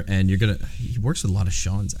Miller, and he works with a lot of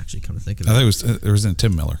Seans, actually, come to think of it. I think it was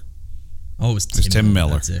Tim Miller. Oh, it was Tim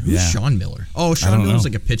Miller. That's it. Who's Sean Miller? Oh, Sean Miller's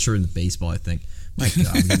like a pitcher in the baseball, I think. My God,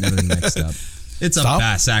 I'm getting everything mixed up. It's a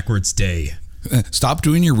bass-ackwards day. Stop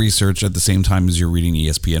doing your research at the same time as you're reading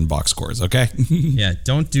ESPN box scores, okay? Yeah,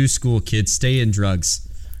 don't do school, kids. Stay in drugs.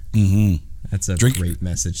 Mm-hmm. That's a great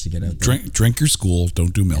message to get out there. Drink your school.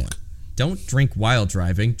 Don't do milk. Yeah. Don't drink while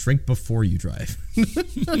driving. Drink before you drive.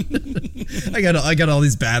 I got all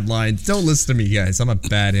these bad lines. Don't listen to me, guys. I'm a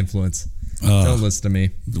bad influence. Don't listen to me.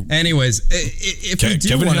 Anyways, if we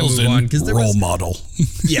do want to move on, because there was model.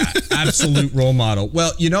 Yeah, absolute role model.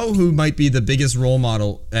 Well, you know who might be the biggest role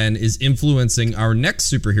model and is influencing our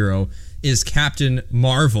next superhero is Captain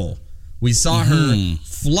Marvel. We saw her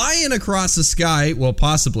flying across the sky. Well,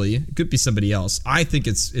 possibly. It could be somebody else. I think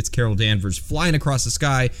it's Carol Danvers flying across the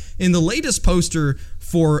sky in the latest poster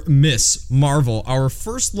for Miss Marvel. Our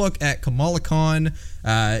first look at Kamala Khan.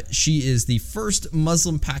 She is the first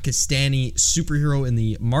Muslim Pakistani superhero in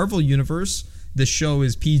the Marvel Universe. The show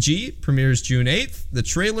is PG, premieres June 8th. The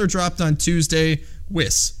trailer dropped on Tuesday.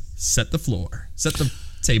 Whis, set the floor. Set the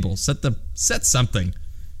table. Set something.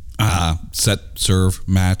 Set, serve,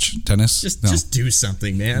 match, tennis. Just do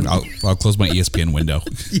something, man. I'll close my ESPN window.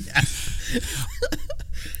 Yeah.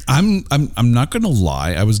 I'm not gonna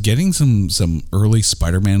lie. I was getting some early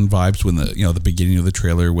Spider-Man vibes when the beginning of the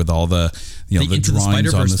trailer with all the the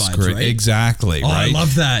drawings on the screen. Right? Exactly. Oh, right? I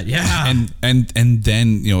love that. Yeah. And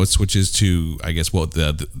then it switches to, I guess, what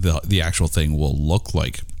the actual thing will look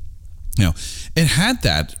like. It had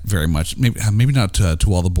that very much, maybe not to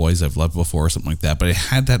all the boys I've loved before or something like that, but it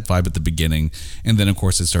had that vibe at the beginning, and then of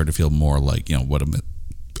course it started to feel more like what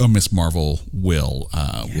a Miss Marvel will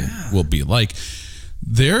be like.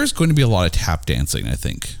 There's going to be a lot of tap dancing, I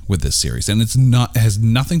think, with this series, and it has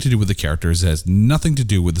nothing to do with the characters, it has nothing to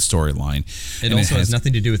do with the storyline. It also has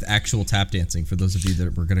nothing to do with actual tap dancing. For those of you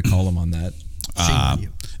that were going to call them on that, shame on you.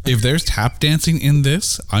 If there's tap dancing in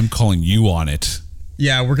this, I'm calling you on it.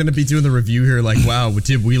 Yeah, we're going to be doing the review here like, wow,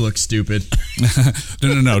 did we look stupid?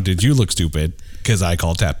 No. Did you look stupid? Because I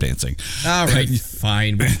call tap dancing. All right,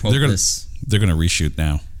 fine. They're going to reshoot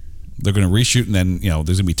now. They're going to reshoot, and then, there's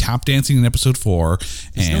going to be tap dancing in episode 4.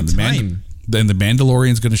 Then the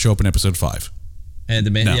Mandalorian's going to show up in episode 5. And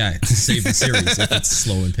to save the series if it's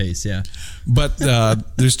slow in pace, yeah. But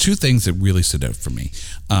there's two things that really stood out for me.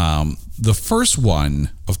 The first one,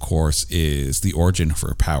 of course, is the origin of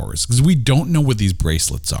her powers, because we don't know what these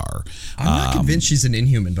bracelets are. I'm not convinced she's an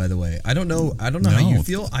Inhuman, by the way. I don't know how you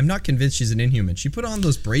feel. I'm not convinced she's an Inhuman. She put on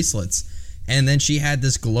those bracelets, and then she had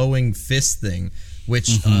this glowing fist thing,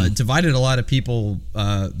 which divided a lot of people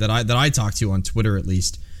that I talked to on Twitter, at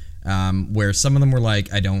least, where some of them were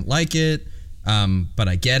like, I don't like it. But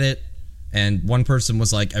I get it. And one person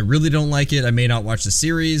was like, I really don't like it. I may not watch the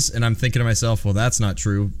series. And I'm thinking to myself, well, that's not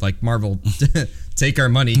true. Like, Marvel, take our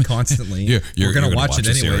money constantly. We're going to watch it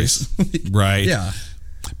anyways. Right. Yeah.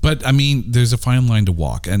 But, I mean, there's a fine line to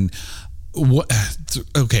walk. And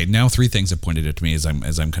now 3 things have pointed out to me as I'm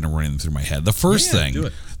kind of running through my head. The first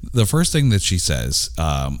thing that she says,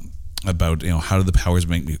 about how did the powers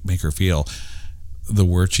make her feel, the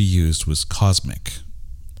word she used was cosmic.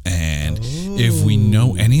 And if we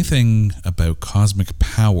know anything about cosmic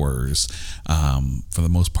powers, for the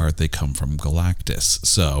most part, they come from Galactus.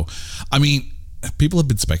 So, I mean, people have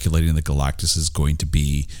been speculating that Galactus is going to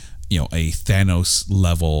be, a Thanos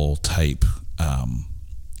level type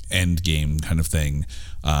end game kind of thing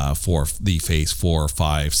for the phase 4,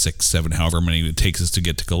 5, 6, 7, however many it takes us to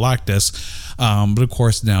get to Galactus. But of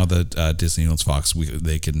course, now that Disney owns Fox,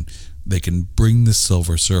 they can bring the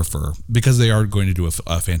Silver Surfer, because they are going to do a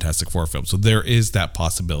Fantastic Four film. So there is that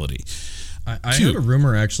possibility. I heard a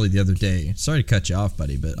rumor actually the other day. Sorry to cut you off,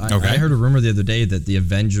 buddy, but I heard a rumor the other day that the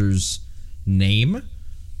Avengers name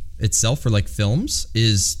itself for like films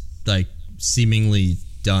is like seemingly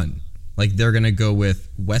done. Like they're going to go with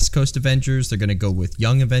West Coast Avengers, they're going to go with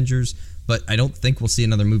Young Avengers, but I don't think we'll see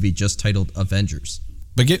another movie just titled Avengers.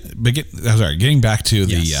 Getting back to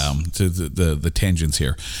the tangents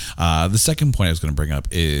here. The second point I was going to bring up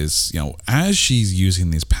is, as she's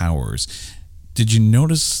using these powers, did you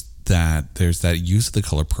notice that there's that use of the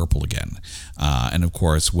color purple again? And of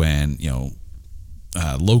course, when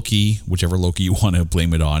Loki, whichever Loki you want to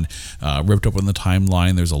blame it on, ripped up on the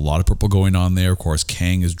timeline, there's a lot of purple going on there. Of course,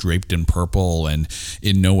 Kang is draped in purple, and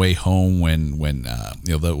in No Way Home, when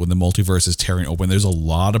the multiverse is tearing open, there's a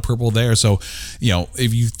lot of purple there. So,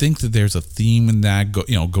 if you think that there's a theme in that,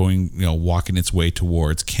 walking its way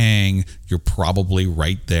towards Kang, you're probably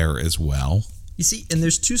right there as well. You see, and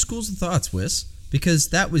there's two schools of thoughts, Wiss, because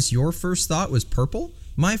that was your first thought was purple.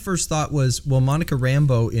 My first thought was, well, Monica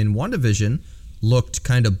Rambeau in WandaVision looked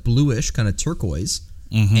kind of bluish, kind of turquoise,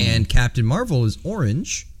 and Captain Marvel is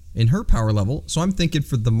orange in her power level. So I'm thinking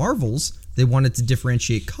for the Marvels, they wanted to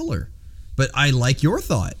differentiate color. But I like your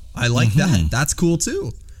thought. I like that. That's cool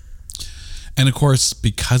too. And of course,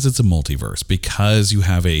 because it's a multiverse, because you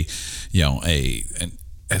have an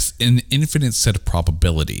infinite set of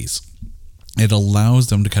probabilities, it allows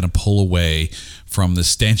them to kind of pull away from the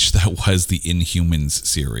stench that was the Inhumans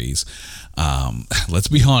series. Let's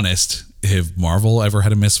be honest, if Marvel ever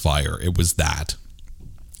had a misfire, it was that.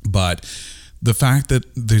 But the fact that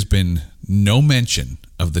there's been no mention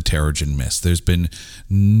of the Terrigen Mist, there's been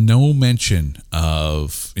no mention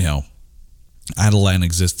of, Attilan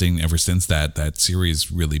existing ever since that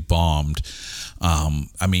series really bombed.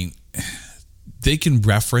 I mean, they can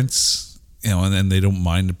reference, and then they don't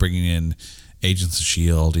mind bringing in Agents of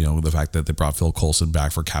S.H.I.E.L.D., the fact that they brought Phil Coulson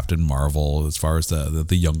back for Captain Marvel as far as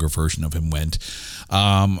the younger version of him went.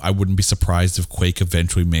 I wouldn't be surprised if Quake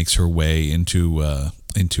eventually makes her way into a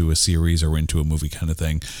series or into a movie kind of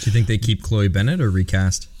thing. Do you think they keep Chloe Bennett or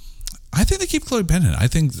recast? I think they keep Chloe Bennett. I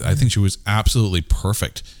think she was absolutely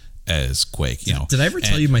perfect as Quake. Did I ever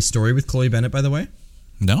tell you my story with Chloe Bennett, by the way?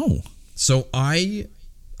 No. So I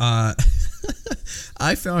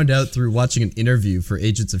found out through watching an interview for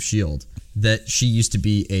Agents of S.H.I.E.L.D. that she used to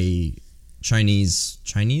be a Chinese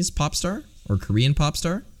pop star or Korean pop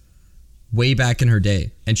star way back in her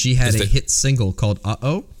day. And she had a hit single called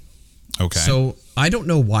Uh-Oh. Okay. So I don't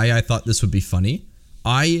know why I thought this would be funny.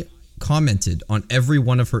 I commented on every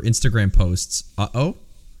one of her Instagram posts, Uh-Oh.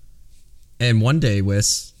 And one day,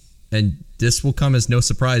 Wiss, and this will come as no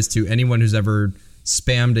surprise to anyone who's ever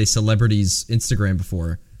spammed a celebrity's Instagram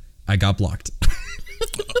before, I got blocked.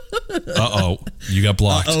 Uh-oh. You got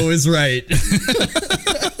blocked. Uh-oh is right.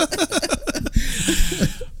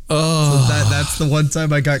 So that's the one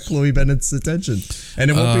time I got Chloe Bennett's attention. And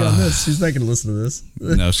it won't be on this. She's not going to listen to this.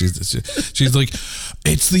 No, she's like,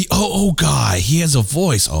 it's the guy. He has a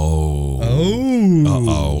voice. Oh.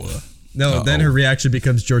 Uh-oh. No, Uh-oh. Then her reaction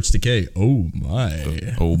becomes George Takei. Oh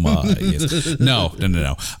my. Oh my. Yes. No.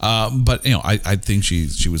 But I think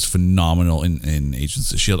she was phenomenal in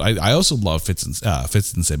Agents of S.H.I.E.L.D. I also love Fitz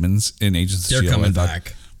and Simmons in Agents of S.H.I.E.L.D. They're coming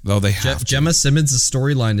back. Though they have to. Gemma Simmons'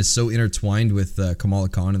 storyline is so intertwined with Kamala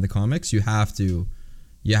Khan in the comics. You have to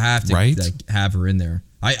right? like, have her in there.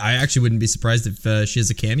 I actually wouldn't be surprised if she has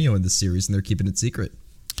a cameo in this series and they're keeping it secret.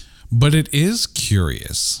 But it is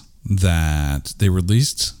curious that they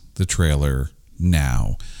released the trailer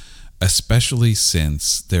now, especially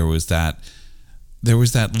since there was that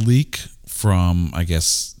leak from, I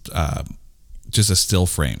guess, just a still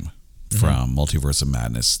frame from Multiverse of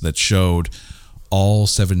Madness that showed all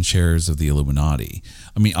 7 chairs of the Illuminati.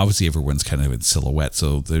 I mean, obviously everyone's kind of in silhouette,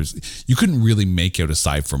 so you couldn't really make out,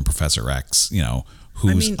 aside from Professor X,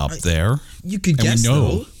 who's up there. You could guess,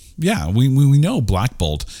 though. Yeah, we know Black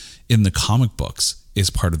Bolt in the comic books is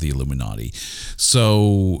part of the Illuminati.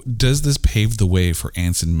 So does this pave the way for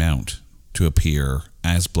Anson Mount to appear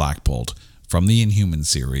as Black Bolt from the Inhuman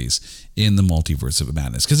series in the Multiverse of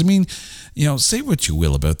Madness. Because, I mean, say what you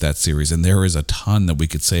will about that series, and there is a ton that we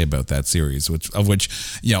could say about that series, which,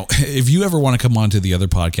 if you ever want to come on to the other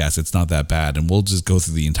podcast, It's Not That Bad, and we'll just go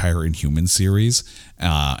through the entire Inhuman series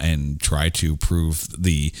and try to prove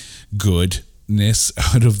the goodness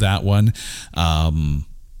out of that one.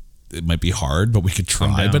 It might be hard, but we could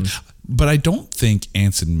try. But I don't think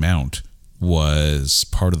Anson Mount was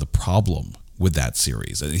part of the problem with that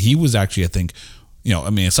series. He was actually, I think,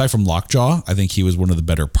 aside from Lockjaw, I think he was one of the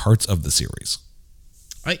better parts of the series.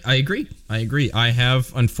 I agree. I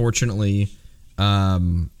have, unfortunately,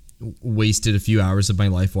 wasted a few hours of my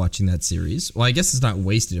life watching that series. Well, I guess it's not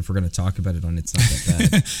wasted if we're going to talk about it on It's Not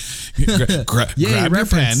That Bad. Grab your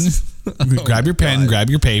pen. Grab your pen, grab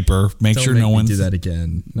your paper. Make Don't sure make no me one's do that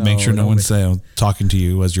again. make sure no one's talking to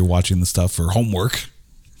you as you're watching the stuff for homework.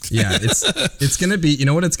 Yeah, it's gonna be. You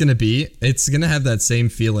know what it's gonna be? It's gonna have that same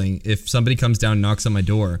feeling if somebody comes down and knocks on my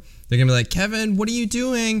door. They're gonna be like, Kevin, what are you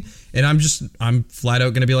doing? And I'm flat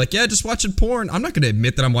out gonna be like, yeah, just watching porn. I'm not gonna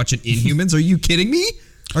admit that I'm watching Inhumans. Are you kidding me?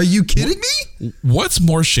 What's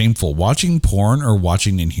more shameful, watching porn or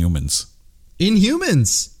watching Inhumans?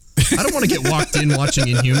 Inhumans. I don't want to get walked in watching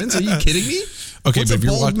Inhumans. Are you kidding me? Okay, what's but a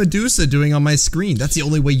bald Medusa doing on my screen? That's the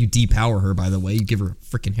only way you depower her, by the way. You give her a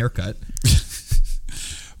freaking haircut.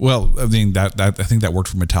 Well, I mean, that I think that worked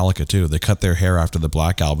for Metallica too. They cut their hair after the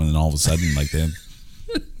Black Album, and all of a sudden, like, they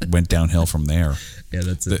went downhill from there. Yeah,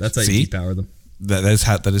 that's it. That's how you depower them. That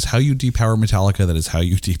is how you depower Metallica. That is how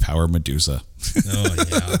you depower Medusa. Oh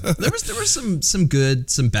yeah, there was some good,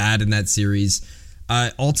 some bad in that series.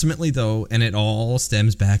 Ultimately, though, and it all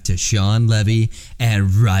stems back to Sean Levy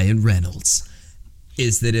and Ryan Reynolds,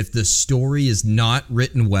 is that if the story is not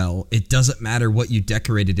written well, it doesn't matter what you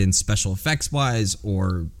decorate it in special effects wise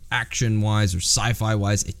or action wise or sci-fi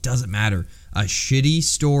wise. It doesn't matter. A shitty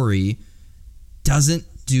story doesn't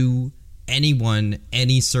do anyone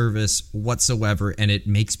any service whatsoever, and it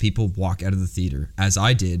makes people walk out of the theater, as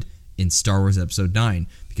I did in Star Wars Episode 9,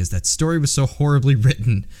 because that story was so horribly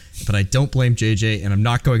written. But I don't blame JJ, and I'm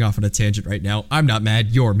not going off on a tangent right now. I'm not mad.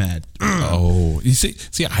 You're mad. Oh, you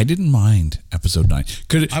see, I didn't mind Episode 9.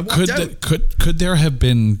 Could there have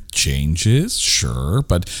been changes? Sure,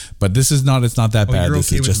 but this is not. It's not that bad. You're this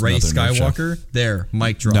okay is with just Rey another Skywalker? There,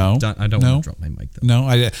 mic drop. No, Done. I don't want to drop my mic though. No,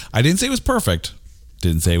 I didn't say it was perfect.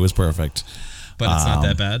 Didn't say it was perfect. But it's not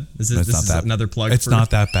that bad. This is another plug. It's not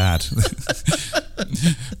that bad.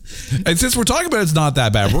 And since we're talking about It's Not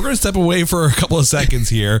That Bad, we're going to step away for a couple of seconds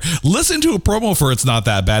here, listen to a promo for It's Not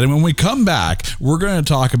That Bad, and when we come back, we're going to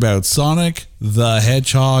talk about Sonic the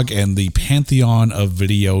Hedgehog and the pantheon of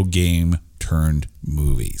video game turned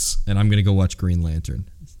movies. And I'm going to go watch Green Lantern.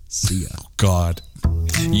 See ya. Oh, God.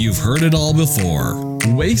 You've heard it all before.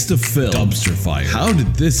 Waste of film. Dumpster fire. How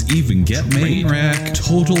did this even get made? Train wreck.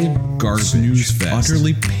 Total garbage. Snooze fest.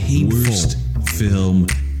 Utterly painful. Worst film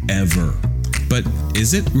ever. But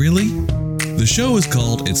is it really? The show is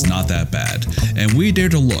called It's Not That Bad, and we dare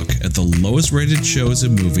to look at the lowest rated shows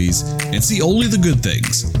and movies and see only the good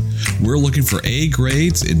things. We're looking for A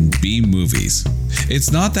grades in B movies.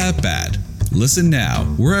 It's Not That Bad. Listen now,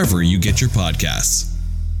 wherever you get your podcasts.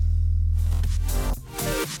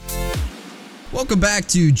 Welcome back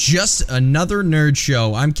to Just Another Nerd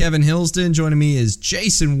Show. I'm Kevin Hillsden. Joining me is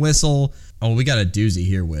Jason Whistle. Oh, we got a doozy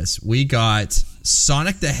here, Wiss. We got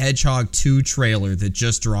Sonic the Hedgehog 2 trailer that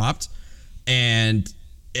just dropped. And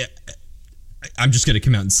I'm just going to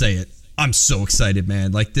come out and say it. I'm so excited,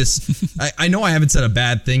 man. Like this, I know I haven't said a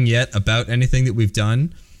bad thing yet about anything that we've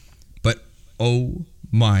done. But oh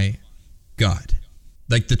my God.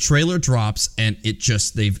 Like the trailer drops and it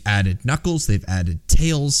just, they've added Knuckles, they've added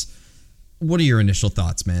Tails. What are your initial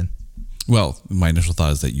thoughts, man? Well, my initial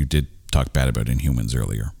thought is that you did talk bad about Inhumans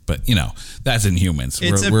earlier, but that's Inhumans.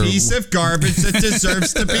 It's a piece of garbage that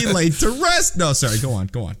deserves to be laid to rest. No, sorry, go on.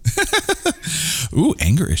 Ooh,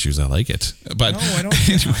 anger issues. I like it. But no, I don't.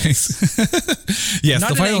 Anyways, yes, I'm not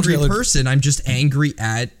the final an angry trailer person. I'm just angry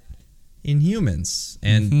at Inhumans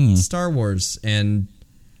and Star Wars, and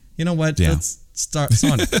you know what? Yeah. Let's start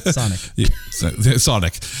Sonic. Yeah,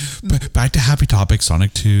 Sonic. Back to happy topic.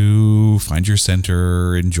 Sonic 2. Find your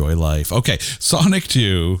center. Enjoy life. Okay, Sonic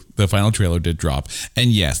 2. The final trailer did drop, and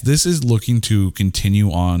yes, this is looking to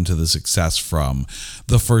continue on to the success from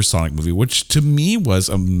the first Sonic movie, which to me was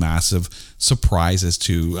a massive surprise as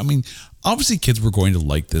to. I mean, obviously, kids were going to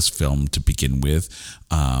like this film to begin with.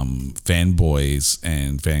 Fanboys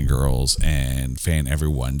and fangirls and fan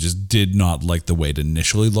everyone just did not like the way it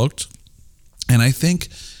initially looked. And I think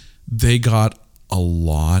they got a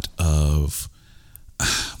lot of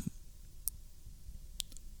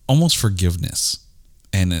almost forgiveness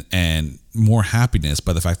and more happiness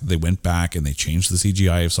by the fact that they went back and they changed the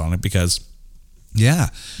CGI of Sonic, because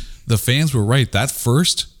the fans were right. That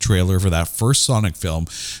first trailer for that first Sonic film,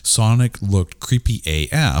 Sonic looked creepy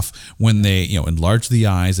AF when they, enlarged the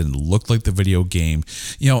eyes and it looked like the video game.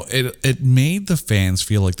 It made the fans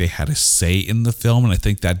feel like they had a say in the film, and I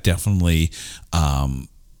think that definitely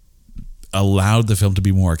allowed the film to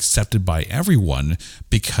be more accepted by everyone,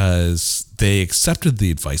 because they accepted the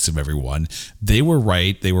advice of everyone. They were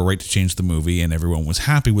right. They were right to change the movie, and everyone was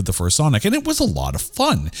happy with the first Sonic. And it was a lot of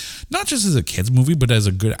fun, not just as a kids movie, but as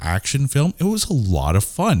a good action film. It was a lot of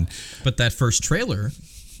fun. But that first trailer,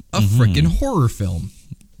 a freaking horror film.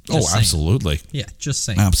 Just saying. Absolutely. Yeah, just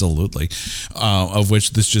saying. Absolutely. Of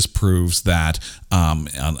which this just proves that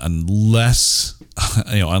unless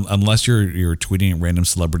you're tweeting at random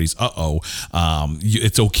celebrities,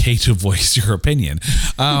 it's okay to voice your opinion.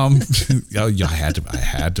 I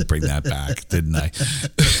had to bring that back, didn't I?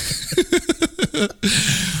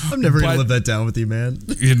 I'm never gonna live that down with you, man.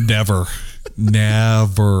 Never.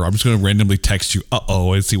 I'm just gonna randomly text you,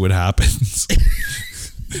 and see what happens.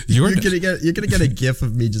 You're gonna get a gif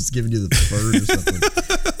of me just giving you the bird or something.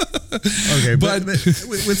 Okay, but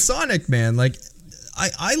with Sonic, man, like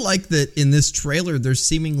I like that in this trailer they're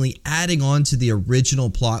seemingly adding on to the original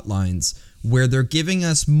plot lines, where they're giving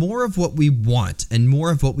us more of what we want and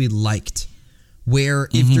more of what we liked. Where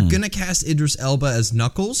if they're gonna cast Idris Elba as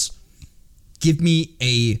Knuckles, give me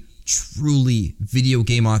a truly video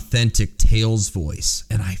game authentic Tails voice,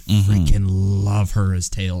 and I freaking love her as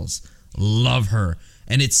Tails. Love her.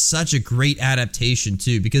 And it's such a great adaptation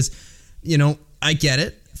too, because, I get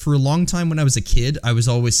it. For a long time when I was a kid, I was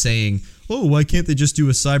always saying, oh, why can't they just do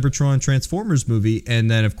a Cybertron Transformers movie?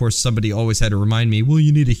 And then, of course, somebody always had to remind me, well,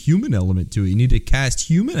 you need a human element to it. You need to cast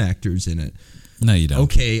human actors in it. No, you don't.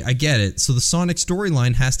 Okay, I get it. So the Sonic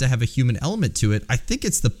storyline has to have a human element to it. I think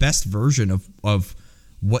it's the best version of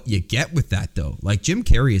what you get with that, though. Like, Jim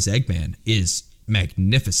Carrey as Eggman is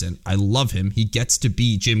magnificent. I love him. He gets to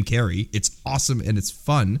be Jim Carrey. It's awesome and it's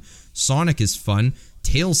fun. Sonic is fun.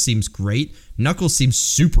 Tails seems great. Knuckles seems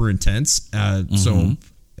super intense. So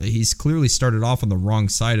he's clearly started off on the wrong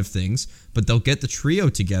side of things, but they'll get the trio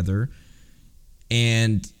together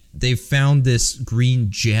and they've found this green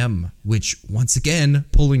gem, which once again,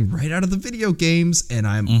 pulling right out of the video games, and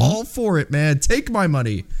I'm all for it, man. Take my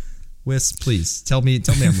money. Wes, please tell me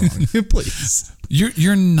I'm wrong. Please.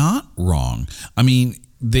 You're not wrong. I mean,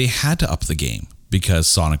 they had to up the game because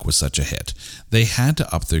Sonic was such a hit. They had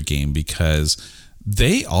to up their game because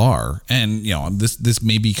they are, and this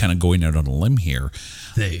may be kind of going out on a limb here.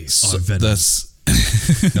 They are Venom.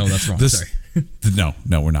 No, that's wrong. Sorry.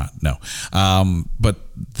 No, we're not. No. But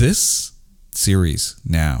this series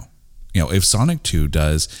now, if Sonic 2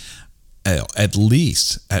 does at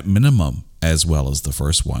least, at minimum, as well as the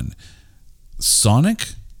first one,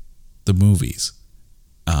 Sonic the movies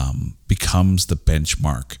becomes the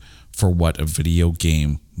benchmark for what a video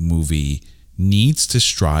game movie needs to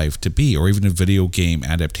strive to be, or even a video game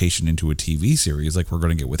adaptation into a TV series like we're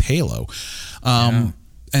going to get with Halo. And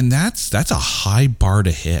that's a high bar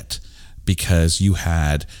to hit, because you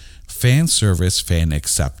had fan service, fan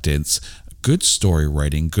acceptance, good story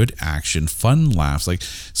writing, good action, fun laughs. Like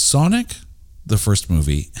Sonic, the first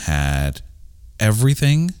movie, had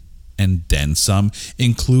everything and then some,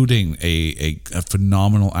 including a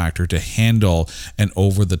phenomenal actor to handle an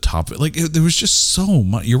over the top. There was just so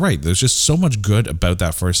much. You're right. There's just so much good about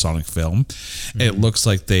that first Sonic film. It looks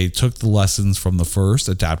like they took the lessons from the first,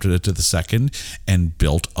 adapted it to the second, and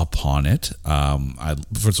built upon it.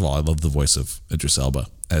 First of all, I love the voice of Idris Elba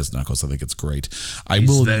as Knuckles. I think it's great.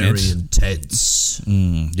 He's very intense.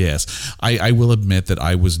 Yes. I will admit that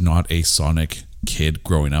I was not a Sonic kid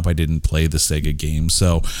growing up. I didn't play the Sega games,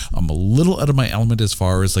 so I'm a little out of my element as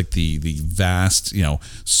far as like the vast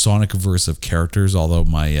Sonic verse of characters, although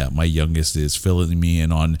my youngest is filling me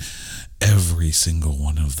in on every single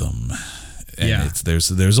one of them, and there's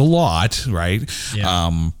a lot, right?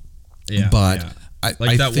 But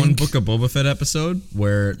I that one Book of Boba Fett episode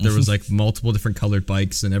where there was like multiple different colored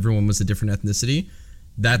bikes and everyone was a different ethnicity.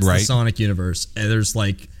 That's the Sonic universe, and there's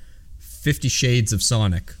like 50 Shades of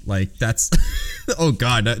Sonic. Like that's oh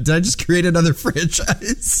god, did I just create another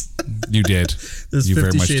franchise? You did. There's you 50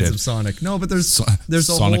 very much Shades did. of Sonic. No, but there's a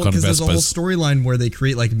Sonic whole, there's a whole Vespas. storyline where they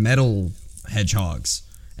create like metal hedgehogs.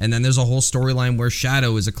 And then there's a whole storyline where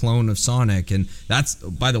Shadow is a clone of Sonic, and that's,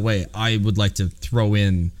 by the way, I would like to throw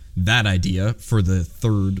in that idea for the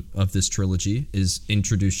third of this trilogy, is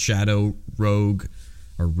introduce Shadow, Rogue,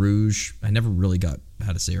 or Rouge. I never really got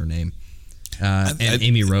how to say her name. And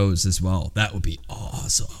Amy Rose as well. That would be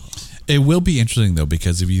awesome. It will be interesting though,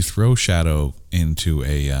 because if you throw Shadow into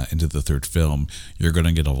the third film, you're going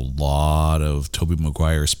to get a lot of Tobey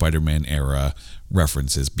Maguire Spider-Man era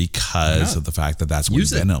references because of the fact that that's when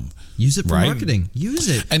Venom. Use it for right? marketing. Use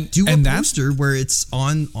it. And do a and poster where it's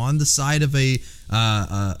on the side of a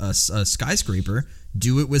skyscraper.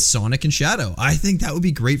 Do it with Sonic and Shadow. I think that would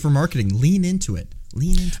be great for marketing. Lean into it.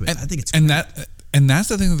 I think it's great. And that's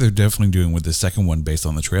the thing that they're definitely doing with the second one based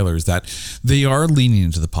on the trailer, is that they are leaning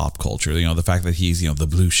into the pop culture. You know, the fact that he's, you know, the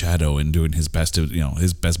Blue Shadow and doing his best to, you know,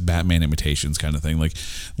 his best Batman imitations kind of thing. Like,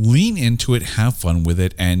 lean into it, have fun with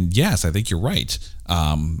it. And yes, I think you're right.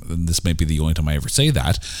 This may be the only time I ever say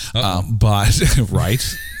that. But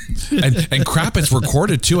right. And crap, it's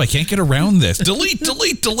recorded too. I can't get around this. Delete.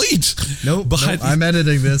 Nope, I'm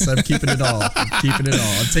editing this. I'm keeping it all. I'm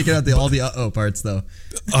taking out all the parts though.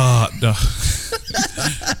 No.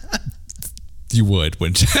 You would,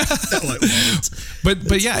 wouldn't you? No, I won't.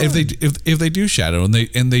 But yeah, if they do Shadow and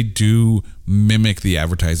they do mimic the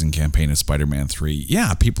advertising campaign of Spider-Man 3,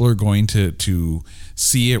 yeah, people are going to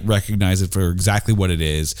see it, recognize it for exactly what it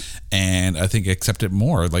is, and I think accept it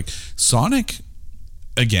more. Like Sonic,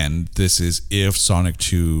 again, this is if Sonic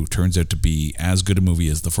 2 turns out to be as good a movie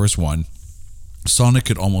as the first one, Sonic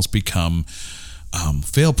could almost become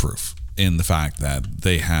fail-proof in the fact that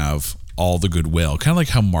they have all the goodwill, kind of like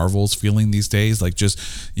how Marvel's feeling these days, like just,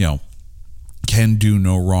 you know, can do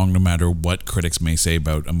no wrong no matter what critics may say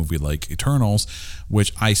about a movie like Eternals,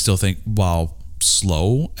 which I still think, while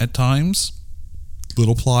slow at times,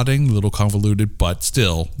 little plotting, little convoluted, but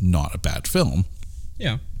still not a bad film.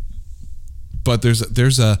 Yeah. But there's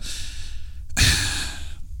a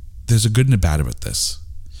good and a bad about this.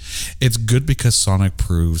 It's good because Sonic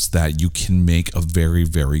proves that you can make a very,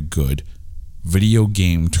 very good video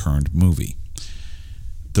game turned movie.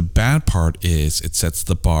 The bad part is it sets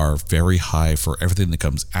the bar very high for everything that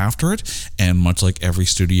comes after it, and much like every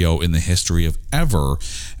studio in the history of ever,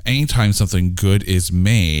 anytime something good is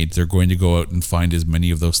made, they're going to go out and find as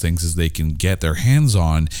many of those things as they can get their hands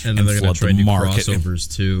on and then they're going to try to do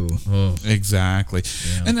crossovers too. Oh. Exactly.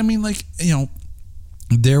 Yeah. And I mean, like, you know,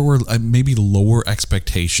 there were maybe lower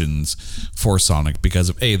expectations for Sonic because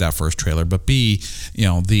of A, that first trailer, but B, you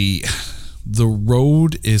know, the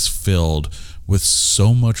road is filled with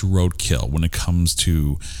so much roadkill when it comes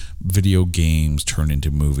to video games turned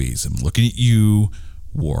into movies. I'm looking at you,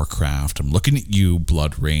 Warcraft. I'm looking at you,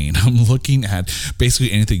 Blood Rain. I'm looking at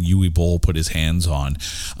basically anything Uwe Boll put his hands on.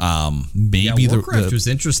 Maybe Warcraft was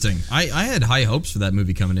interesting. I had high hopes for that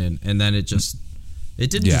movie coming in, and then it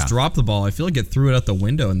didn't just drop the ball. I feel like it threw it out the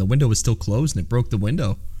window, and the window was still closed, and it broke the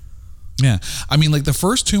window. Yeah, I mean, like the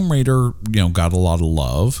first Tomb Raider, you know, got a lot of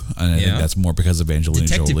love, and I think that's more because of Angelina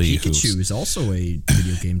Jolie. Detective Pikachu is also a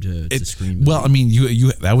video game to screen movie. Well, I mean,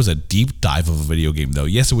 you that was a deep dive of a video game, though.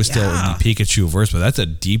 Yes, it was still in the Pikachu verse, but that's a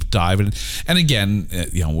deep dive, and again,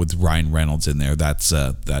 you know, with Ryan Reynolds in there, that's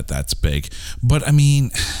big. But I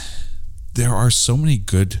mean, there are so many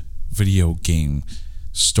good video game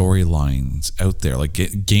storylines out there,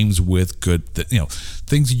 like games with good, you know,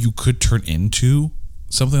 things you could turn into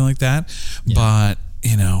something like that. But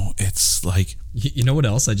you know, it's like, you know what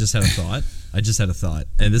else? I just had a thought,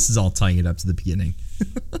 and this is all tying it up to the beginning.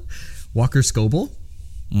 Walker Scoble,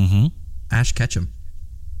 Ash Ketchum.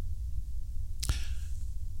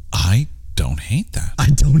 I don't hate that. I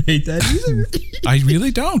don't hate that either. I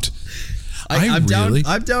really don't. I'm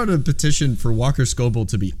down to petition for Walker Scoble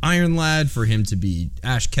to be Iron Lad, for him to be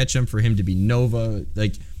Ash Ketchum, for him to be Nova.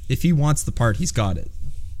 Like, if he wants the part, he's got it.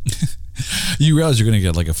 You realize you're going to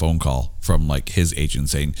get like a phone call from like his agent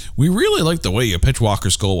saying, "We really like the way you pitch Walker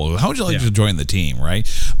Scoble. How would you like to join the team?" Right?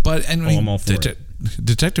 But I mean, I'm all for it.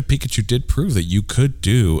 Detective Pikachu did prove that you could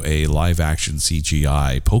do a live action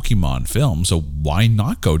CGI Pokemon film. So why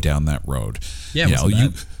not go down that road? Yeah, you know,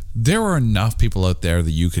 there are enough people out there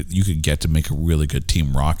that you could get to make a really good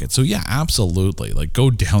Team Rocket. So yeah, absolutely, like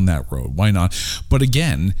go down that road. Why not? But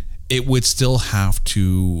again, it would still have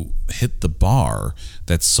to hit the bar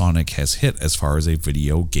that Sonic has hit as far as a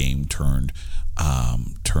video game turned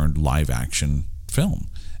live action film.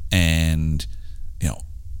 And you know,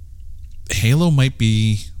 Halo might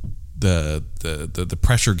be the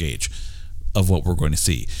pressure gauge of what we're going to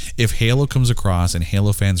see. If Halo comes across and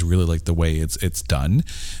Halo fans really like the way it's done,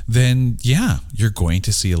 then yeah, you're going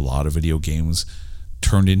to see a lot of video games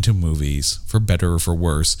turned into movies, for better or for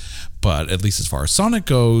worse. But at least as far as Sonic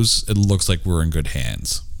goes, it looks like we're in good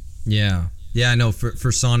hands. Yeah, I know.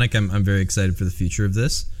 For Sonic, I'm very excited for the future of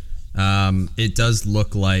this. It does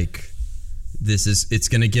look like it's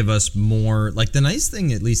going to give us more. Like, the nice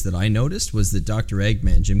thing, at least that I noticed, was that Dr.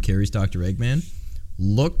 Eggman, Jim Carrey's Dr. Eggman,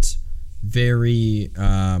 looked very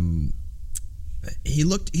he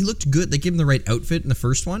looked good. They gave him the right outfit in the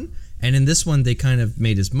first one, and in this one they kind of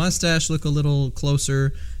made his mustache look a little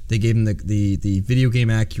closer. They gave him the video game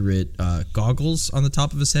accurate goggles on the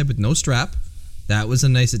top of his head with no strap. That was a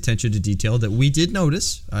nice attention to detail that we did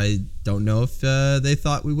notice. I don't know if they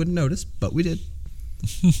thought we wouldn't notice, but we did.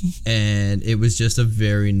 And it was just a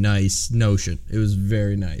very nice notion. It was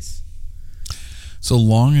very nice. So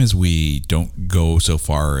long as we don't go so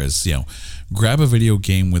far as, grab a video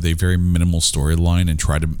game with a very minimal storyline and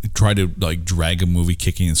try to like drag a movie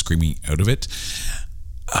kicking and screaming out of it.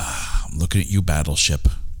 I'm looking at you, Battleship.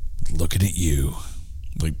 Looking at you.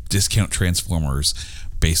 Like discount Transformers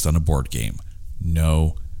based on a board game.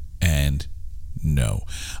 No and no.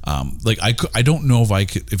 I don't know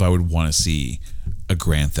if I would want to see a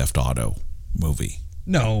Grand Theft Auto movie.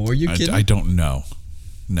 No, are you kidding? I don't know.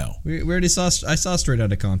 No. We already saw. I saw Straight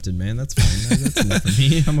Outta Compton, man. That's fine. That's enough for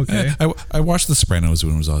me. I'm okay. I watched The Sopranos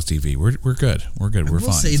when it was on TV. We're good. We're good. We're fine.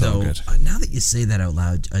 I will say it's though, all good. now that you say that out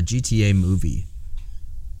loud, a GTA movie.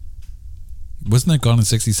 Wasn't that Gone in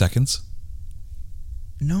 60 Seconds?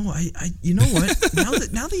 No, I you know what?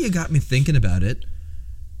 now that you got me thinking about it,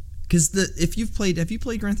 because have you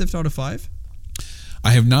played Grand Theft Auto 5?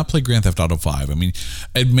 I have not played Grand Theft Auto 5. I mean,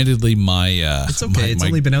 admittedly, it's okay. It's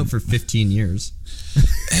only been out for 15 years.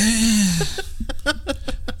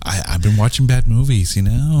 I've been watching bad movies,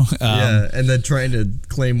 yeah, and then trying to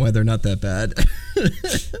claim why they're not that bad.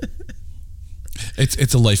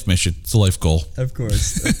 It's a life mission. It's a life goal. Of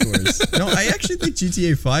course. No, I actually think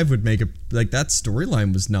GTA 5 would make that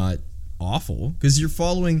storyline was not awful because you're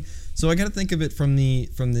following. So I got to think of it from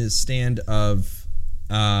the stand of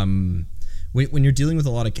when you're dealing with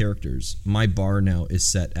a lot of characters. My bar now is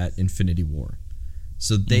set at Infinity War.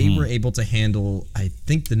 So they were able to handle, I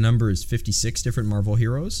think the number is 56 different Marvel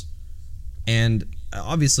heroes. And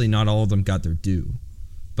obviously not all of them got their due.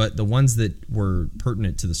 But the ones that were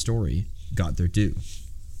pertinent to the story got their due.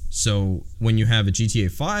 So when you have a GTA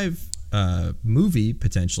 5 movie,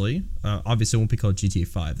 potentially, obviously it won't be called GTA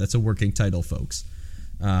 5. That's a working title, folks.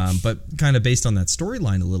 But kind of based on that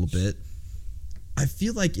storyline a little bit, I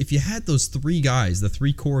feel like if you had those three guys, the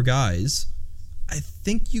three core guys, I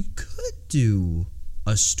think you could do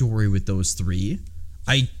a story with those three.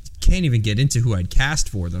 I can't even get into who I'd cast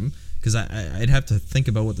for them because I'd have to think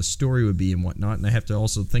about what the story would be and whatnot, and I have to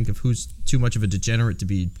also think of who's too much of a degenerate to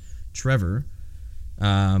be Trevor.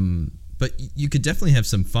 But you could definitely have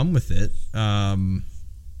some fun with it.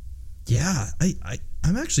 Yeah,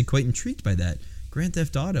 I'm actually quite intrigued by that. Grand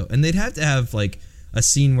Theft Auto. And they'd have to have like a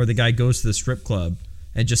scene where the guy goes to the strip club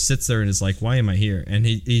and just sits there and is like, why am I here? And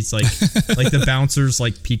he's like, like the bouncer's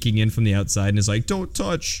like peeking in from the outside and is like, don't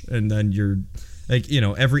touch. And then you're like,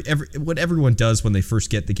 what everyone does when they first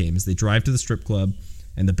get the game is they drive to the strip club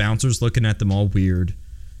and the bouncer's looking at them all weird,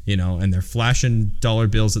 and they're flashing dollar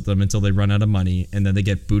bills at them until they run out of money. And then they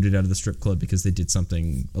get booted out of the strip club because they did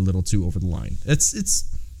something a little too over the line. It's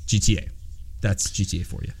GTA. That's GTA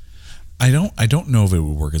for you. I don't know if it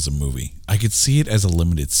would work as a movie. I could see it as a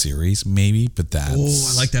limited series, maybe, but that's...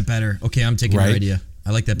 Oh, I like that better. Okay, I'm taking your idea.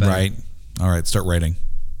 I like that better. Right. All right, start writing.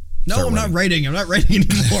 No, I'm not writing. I'm not writing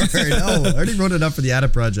anymore. No, I already wrote it up for the Ada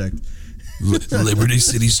Project. Liberty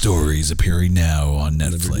City Stories appearing now on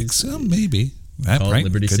Netflix. Maybe. Called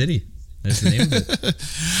Liberty City. That's the name of it.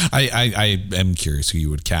 I am curious who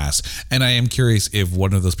you would cast. And I am curious if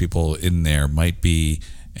one of those people in there might be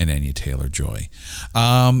and Anya Taylor-Joy.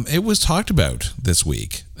 It was talked about this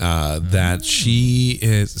week that she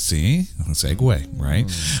is, segue, right?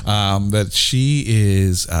 That she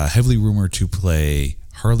is heavily rumored to play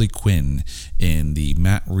Harley Quinn in the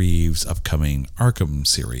Matt Reeves upcoming Arkham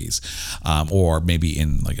series, or maybe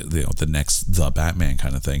in like the next The Batman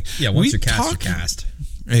kind of thing. Yeah, once you're cast.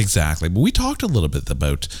 Exactly, but we talked a little bit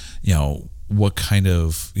about what kind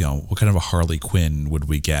of a Harley Quinn would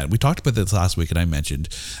we get? We talked about this last week, and I mentioned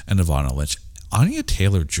Ivana Lynch. Anya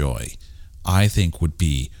Taylor-Joy, I think, would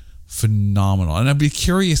be phenomenal, and I'd be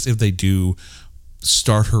curious if they do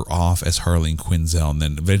start her off as Harley Quinzel and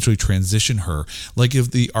then eventually transition her. Like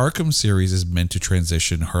if the Arkham series is meant to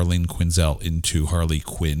transition Harley Quinzel into Harley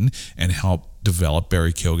Quinn and help develop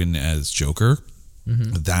Barry Keoghan as Joker,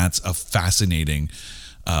 that's a fascinating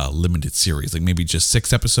limited series, like maybe just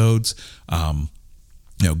 6 episodes.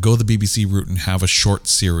 Go the BBC route and have a short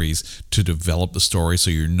series to develop the story,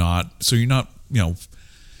 so you're not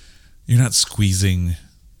squeezing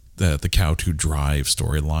the cow to drive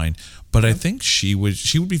storyline. But I think she would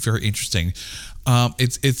be very interesting.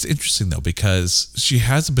 It's interesting though because she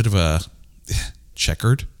has a bit of a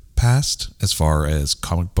checkered past as far as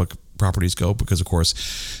comic book properties go, because of course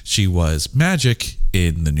she was Magic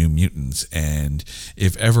in the New Mutants, and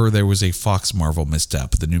if ever there was a Fox Marvel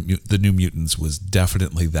misstep, the New Mutants was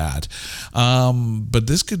definitely that. But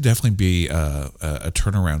this could definitely be a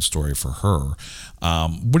turnaround story for her.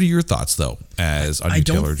 What are your thoughts, though, as Anya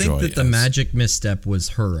Taylor-Joy? I don't think that the Magic misstep was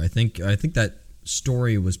her. I think that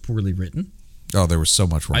story was poorly written. Oh, there was so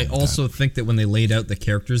much wrong. I also think that when they laid out the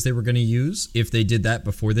characters they were going to use, if they did that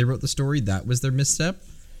before they wrote the story, that was their misstep.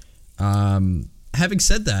 Having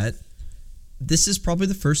said that, this is probably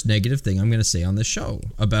the first negative thing I'm going to say on this show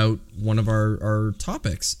about one of our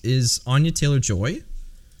topics is Anya Taylor-Joy.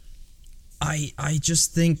 I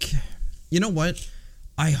just think, you know what?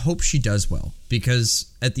 I hope she does well, because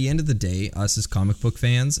at the end of the day, us as comic book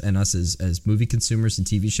fans and us as movie consumers and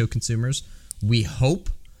TV show consumers, we hope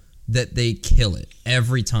that they kill it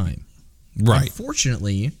every time. Right.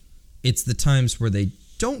 Unfortunately, it's the times where they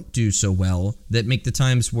don't do so well that make the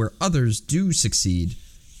times where others do succeed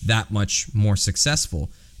that much more successful.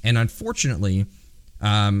 And unfortunately,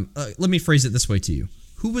 let me phrase it this way to you.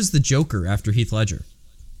 Who was the Joker after Heath Ledger?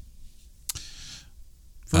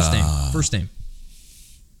 First name.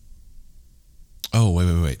 Oh,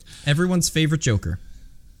 wait. Everyone's favorite Joker.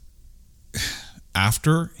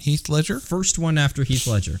 After Heath Ledger? First one after Heath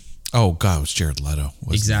Ledger. Oh, God, it was Jared Leto.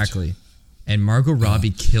 Exactly. It? And Margot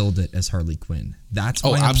Robbie killed it as Harley Quinn. That's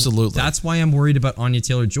why absolutely. That's why I'm worried about Anya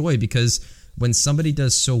Taylor-Joy, because when somebody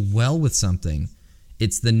does so well with something,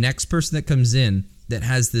 it's the next person that comes in that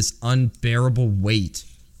has this unbearable weight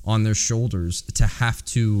on their shoulders to have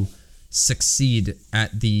to succeed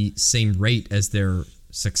at the same rate as their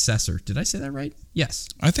successor. Did I say that right? Yes.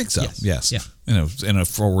 I think so. Yes. Yeah. In a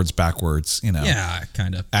forwards, backwards, Yeah,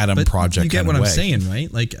 kind of. Adam but Project. You get what I'm way. saying,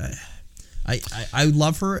 right? Like, I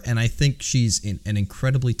love her, and I think she's an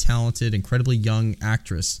incredibly talented, incredibly young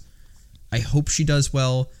actress. I hope she does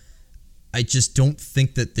well. I just don't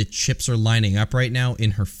think that the chips are lining up right now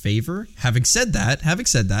in her favor. Having said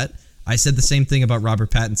that, I said the same thing about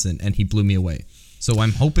Robert Pattinson, and he blew me away. So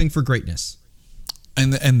I'm hoping for greatness.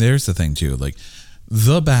 And there's the thing too, like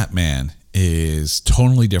the Batman is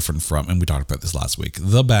totally different from, and we talked about this last week,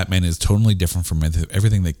 the Batman is totally different from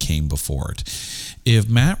everything that came before it. If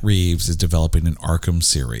Matt Reeves is developing an Arkham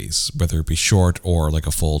series, whether it be short or like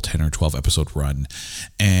a full 10 or 12 episode run,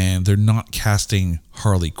 and they're not casting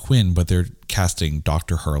Harley Quinn, but they're casting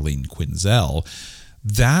Dr. Harleen Quinzel,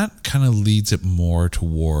 that kind of leads it more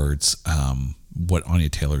towards what Anya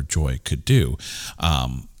Taylor-Joy could do.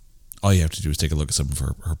 All you have to do is take a look at some of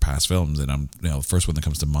her past films, and the first one that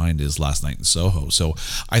comes to mind is Last Night in Soho. So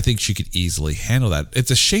I think she could easily handle that. It's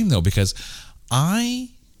a shame though, because I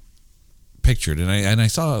pictured, and I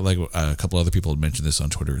saw like a couple other people had mentioned this on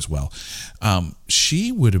Twitter as well.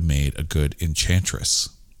 She would have made a good Enchantress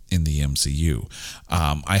in the MCU.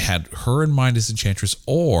 I had her in mind as Enchantress,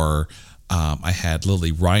 or I had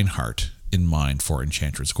Lily Reinhart in mind for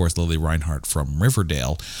Enchantress. Of course, Lily Reinhart from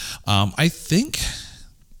Riverdale. I think.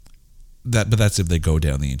 But that's if they go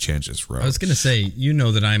down the Enchantress road. I was going to say, you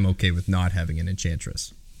know that I'm okay with not having an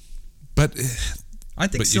Enchantress. But I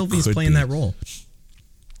think Sylvie's playing that role.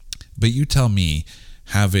 But you tell me,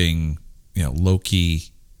 having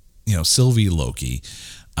Loki, Sylvie Loki,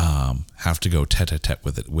 have to go tete-a-tete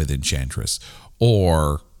with Enchantress,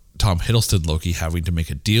 or Tom Hiddleston Loki having to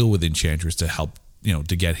make a deal with Enchantress to help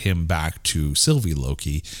to get him back to Sylvie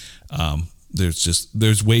Loki.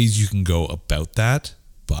 There's ways you can go about that,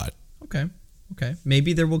 but. Okay.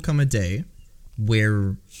 Maybe there will come a day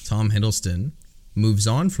where Tom Hiddleston moves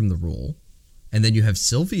on from the role, and then you have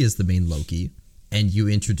Sylvie as the main Loki, and you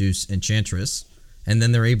introduce Enchantress, and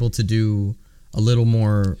then they're able to do a little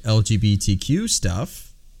more LGBTQ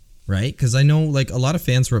stuff, right? Because I know like a lot of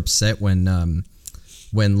fans were upset when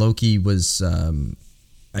Loki was,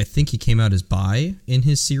 I think he came out as bi in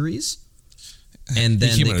his series, and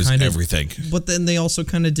then he came out as everything. But then they also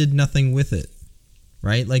kind of did nothing with it.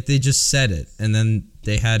 Right? Like they just said it, and then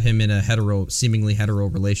they had him in a seemingly hetero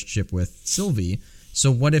relationship with Sylvie. So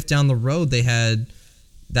what if down the road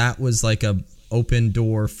that was like a open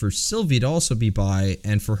door for Sylvie to also be bi,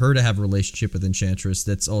 and for her to have a relationship with Enchantress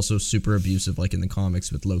that's also super abusive, like in the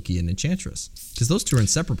comics with Loki and Enchantress? Because those two are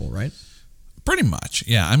inseparable, right? Pretty much,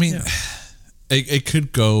 yeah. I mean, it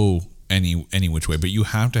could go any which way, but you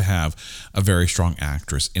have to have a very strong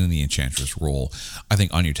actress in the Enchantress role. I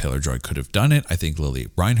think Anya Taylor-Joy could have done it. I think Lily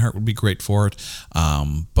Reinhart would be great for it.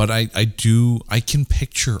 But I can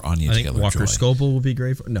picture Anya Taylor-Joy. Walker Scobell will be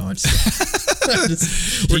great for it. No, I'm just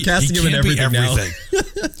We're casting him in everything now.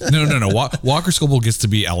 No. Walker Scobell gets to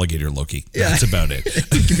be Alligator Loki. That's about it.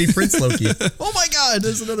 He can be Prince Loki. Oh my God,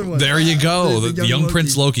 there's another one. There you go. The young Loki.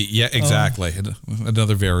 Prince Loki. Yeah, exactly.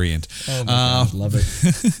 Another variant. Oh my God, love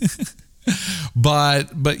it.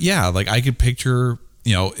 But yeah, like I could picture,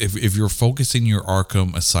 you know, if you're focusing your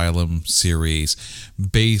Arkham Asylum series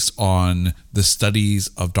based on the studies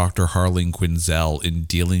of Dr. Harleen Quinzel in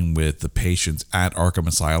dealing with the patients at Arkham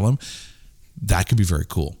Asylum, that could be very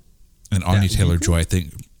cool. And Anya Taylor-Joy,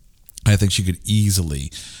 I think she could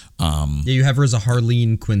easily. Yeah, you have her as a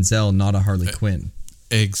Harleen Quinzel, not a Harley Quinn.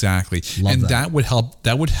 Exactly. And that would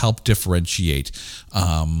help differentiate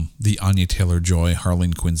the Anya Taylor-Joy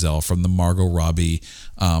Harleen Quinzel from the Margot Robbie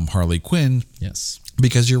Harley Quinn. Yes.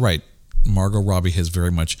 Because you're right. Margot Robbie has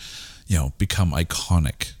very much, you know, become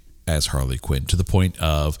iconic as Harley Quinn to the point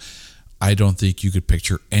of I don't think you could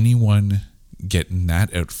picture anyone get in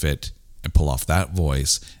that outfit and pull off that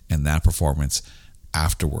voice and that performance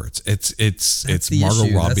afterwards. It's Margot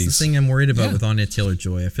issue. Robbie's. That's the thing I'm worried about with Anya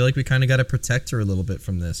Taylor-Joy. I feel like we kind of got to protect her a little bit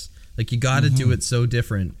from this. Like you got to do it so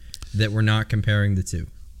different that we're not comparing the two.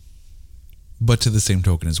 But to the same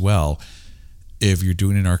token as well, if you're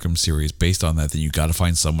doing an Arkham series based on that, then you got to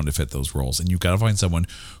find someone to fit those roles, and you got to find someone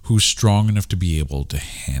who's strong enough to be able to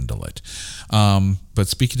handle it. But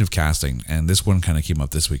speaking of casting, and this one kind of came up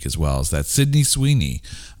this week as well, is that Sydney Sweeney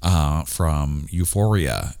from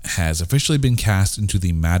Euphoria has officially been cast into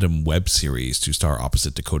the Madam Web series to star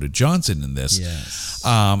opposite Dakota Johnson in this. Yes.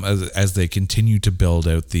 As they continue to build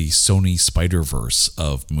out the Sony Spider-Verse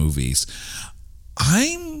of movies.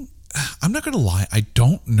 I'm not going to lie, I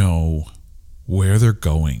don't know where they're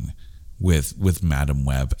going with Madam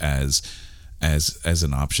Web as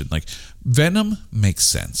an option. Like Venom makes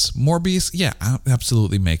sense. Morbius, yeah,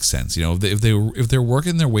 absolutely makes sense. You know, if they're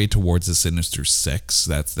working their way towards the Sinister Six,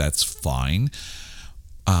 that's fine.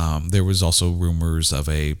 There was also rumors of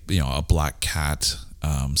a Black Cat,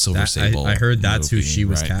 Silver Sable. I heard that's movie, who she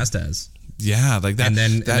was right? cast as. Yeah, like that. And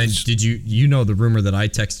then did you know the rumor that I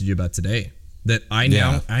texted you about today that I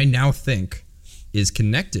now think is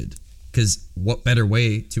connected? Because what better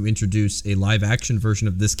way to introduce a live action version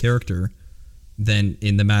of this character than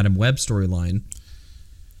in the Madam Web storyline?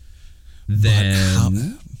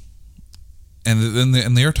 And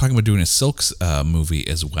they are talking about doing a Silks movie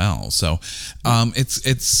as well. So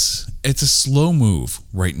it's a slow move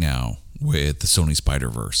right now with the Sony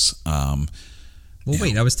Spider-Verse.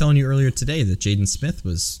 Wait, I was telling you earlier today that Jaden Smith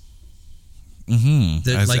was.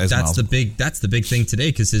 That's the big thing today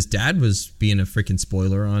because his dad was being a freaking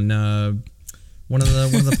spoiler on one of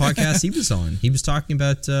the podcasts he was on. He was talking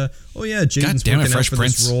about Jaden's working out for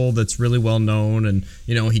this role that's really well known, and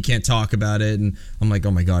he can't talk about it. And I'm like,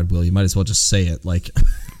 oh my God, Will, you might as well just say it. Like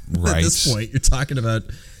right. At this point, you're talking about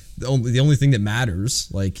the only thing that matters.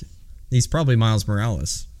 Like he's probably Miles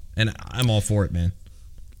Morales, and I'm all for it, man.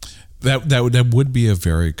 That would be a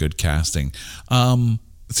very good casting.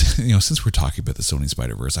 Since we're talking about the Sony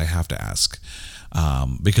Spider-Verse, I have to ask,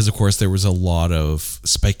 because of course there was a lot of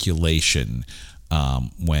speculation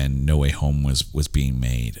when No Way Home was being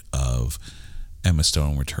made of Emma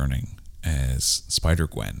Stone returning as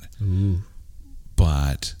Spider-Gwen. Ooh.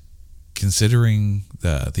 But considering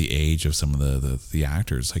the age of some of the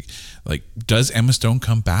actors, like does Emma Stone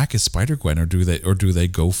come back as Spider-Gwen, or do they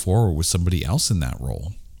go forward with somebody else in that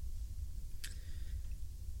role?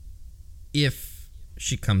 If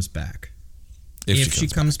she comes back. If she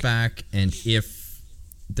comes back, and if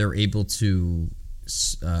they're able to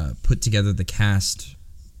put together the cast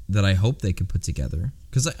that I hope they can put together,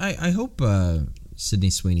 because I hope Sydney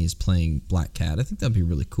Sweeney is playing Black Cat. I think that'd be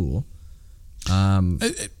really cool. She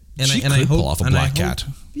could pull off a Black Cat.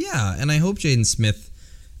 Yeah, and I hope Jaden Smith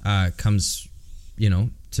comes,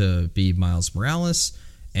 to be Miles Morales.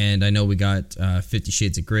 And I know we got 50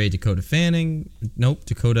 Shades of Grey, Dakota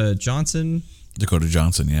Johnson. Dakota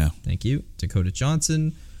Johnson, yeah. Thank you. Dakota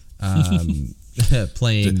Johnson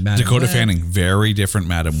playing Madam Dakota Web. Fanning, very different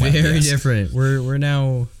Madam Web. Very different. We're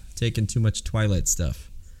now taking too much Twilight stuff.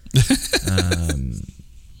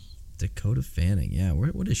 Dakota Fanning, yeah.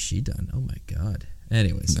 What has she done? Oh my God.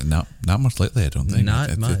 Anyways. Not much lately, I don't think.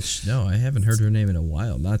 Not much. No, I haven't heard her name in a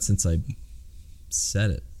while. Not since I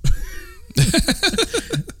said it.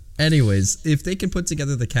 Anyways, if they can put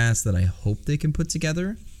together the cast that I hope they can put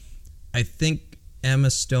together, I think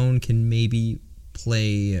Emma Stone can maybe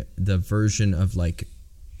play the version of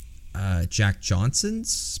Jack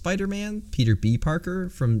Johnson's Spider-Man, Peter B. Parker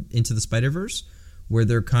from Into the Spider-Verse, where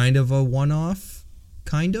they're kind of a one-off,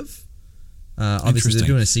 kind of. Obviously, they're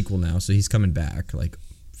doing a sequel now, so he's coming back,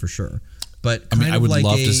 for sure. But I would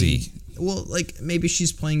love to see Well, like maybe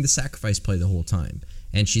she's playing the sacrifice play the whole time,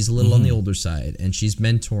 and she's a little on the older side, and she's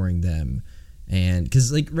mentoring them, and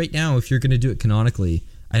because like right now, if you're going to do it canonically,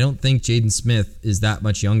 I don't think Jaden Smith is that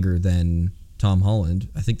much younger than Tom Holland.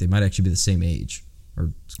 I think they might actually be the same age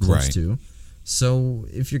or close to. So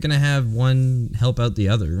if you're going to have one help out the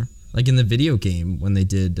other, like in the video game when they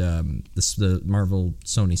did the Marvel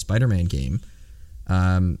Sony Spider-Man game,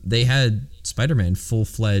 they had Spider-Man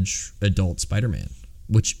full-fledged adult Spider-Man,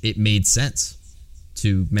 which it made sense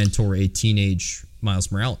to mentor a teenage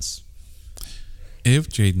Miles Morales. If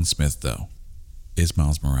Jaden Smith, though, is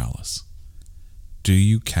Miles Morales, do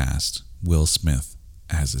you cast Will Smith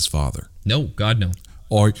as his father? No, God, no.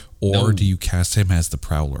 Or No. do you cast him as the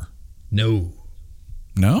Prowler? No.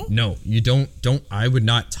 No? No, you don't. I would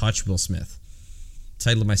not touch Will Smith.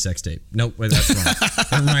 Title of my sex tape. No, wait, that's wrong.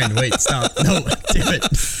 Never mind. Wait, stop. No, damn it.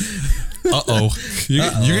 Uh-oh.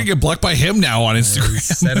 You're going to get blocked by him now on Instagram.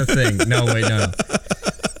 Said a thing. No, wait, no.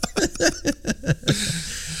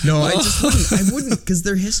 No, I wouldn't, because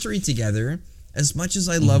their history together, as much as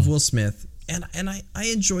I love Will Smith, and I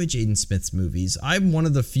enjoy Jaden Smith's movies, I'm one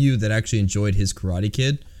of the few that actually enjoyed his Karate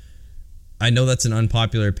Kid. I know that's an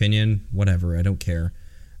unpopular opinion. Whatever, I don't care.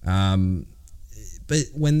 But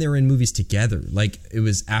when they're in movies together, like it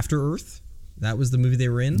was After Earth, that was the movie they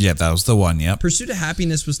were in. Yeah, that was the one, yep. Pursuit of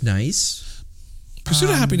Happiness was nice. Pursuit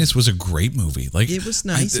of Happiness was a great movie. Like it was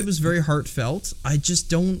nice. It was very heartfelt. I just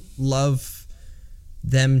don't love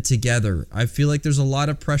them together. I feel like there's a lot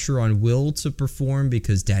of pressure on Will to perform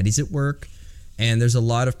because Daddy's at work, and there's a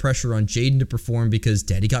lot of pressure on Jaden to perform because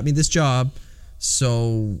Daddy got me this job.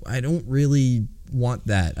 So I don't really want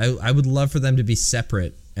that. I would love for them to be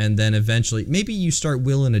separate, and then eventually maybe you start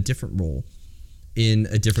Will in a different role in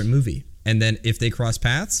a different movie, and then if they cross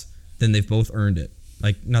paths, then they've both earned it.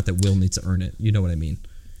 Like, not that Will needs to earn it. You know what I mean?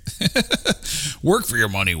 Work for your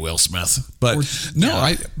money, Will Smith. But yeah.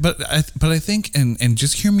 I think, and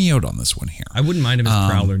just hear me out on this one here. I wouldn't mind him as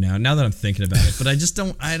Prowler now that I'm thinking about it. But I just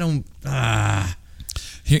don't.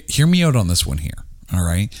 Hear me out on this one here. All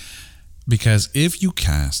right, because if you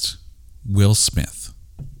cast Will Smith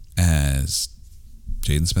as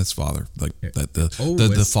Jaden Smith's father, like the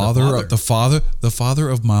father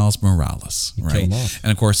of Miles Morales, right? Kill him off.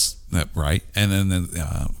 And of course, right, and then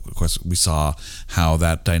of course we saw how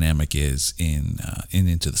that dynamic is in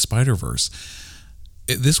Into the Spider-Verse.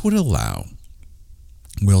 This would allow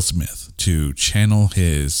Will Smith to channel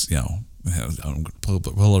his, I'm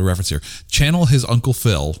pull a reference here, channel his Uncle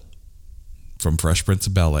Phil from Fresh Prince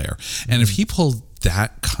of Bel-Air, and if he pulled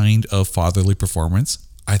that kind of fatherly performance,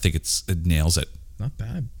 I think it nails it. Not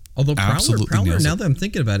bad. Although Prowler, now that I'm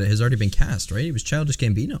thinking about it, has already been cast, right? He was Childish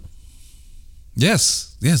Gambino.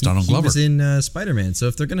 Yes, Donald Glover. He was in Spider-Man, so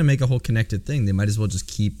if they're going to make a whole connected thing, they might as well just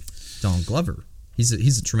keep Donald Glover. He's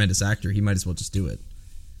a tremendous actor. He might as well just do it.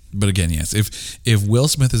 But again, yes, if Will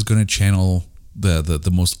Smith is going to channel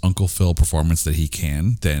the most Uncle Phil performance that he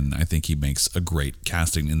can, then I think he makes a great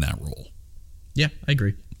casting in that role. Yeah, I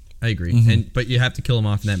agree. Mm-hmm. But you have to kill him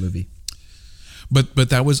off in that movie. But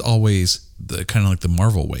that was always the kind of like the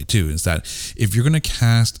Marvel way too. Is that if you're going to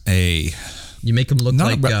cast you make him look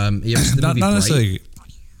like you ever seen the movie not Bright? Necessarily.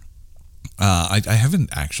 I haven't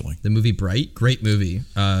actually. The movie Bright, great movie.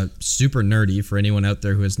 Super nerdy for anyone out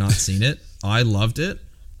there who has not seen it. I loved it,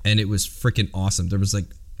 and it was freaking awesome. There was like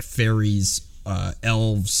fairies,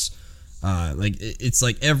 elves, it's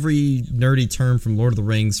like every nerdy term from Lord of the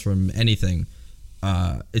Rings, from anything.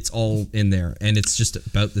 It's all in there, and it's just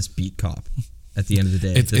about this beat cop. At the end of the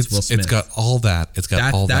day, that's Will Smith. It's got all that.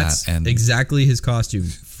 That's and exactly his costume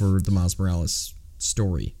for the Miles Morales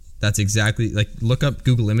story. That's exactly, like, look up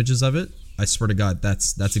Google images of it. I swear to God,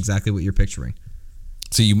 that's exactly what you're picturing.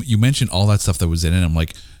 So you mentioned all that stuff that was in it. I'm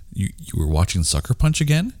like, you were watching Sucker Punch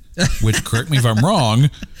again, which, correct me if I'm wrong,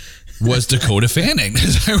 was Dakota Fanning,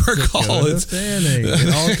 as I recall. Dakota Fanning.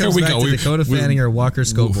 It all comes back to Dakota Fanning or Walker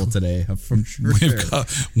Scobell today, from sure.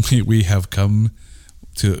 We have come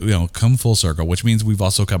to come full circle, which means we've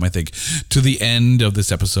also come, I think, to the end of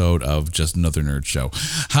this episode of Just Another Nerd Show.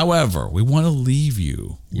 However, we want to leave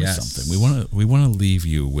you with something. We want to leave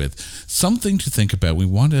you with something to think about. We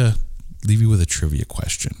want to leave you with a trivia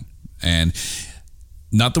question, and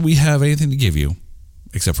not that we have anything to give you,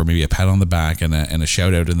 except for maybe a pat on the back and a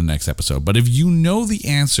shout out in the next episode. But if you know the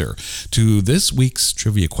answer to this week's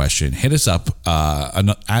trivia question, hit us up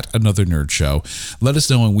at Another Nerd Show. Let us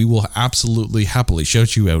know, and we will absolutely happily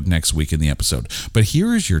shout you out next week in the episode. But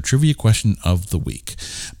here is your trivia question of the week,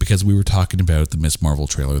 because we were talking about the Miss Marvel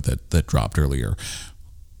trailer that dropped earlier.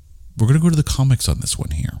 We're going to go to the comics on this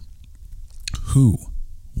one here. Who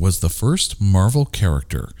was the first Marvel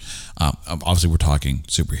character, obviously we're talking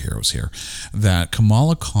superheroes here, that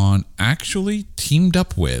Kamala Khan actually teamed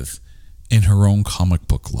up with in her own comic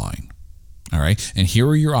book line? All right, and here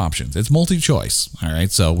are your options. It's multi-choice. All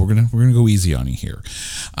right, so we're gonna go easy on you here.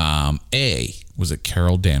 A, was it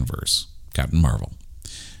Carol Danvers, Captain Marvel?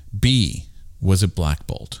 B, was it Black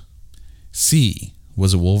Bolt? C,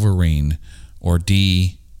 was it Wolverine? Or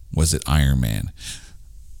D, was it Iron Man?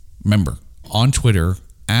 Remember, on Twitter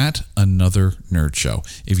at Another Nerd Show.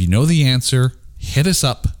 If you know the answer, hit us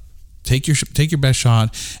up. Take your best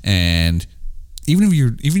shot, and even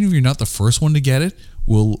if you're not the first one to get it,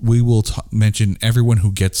 we will mention everyone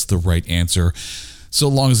who gets the right answer, so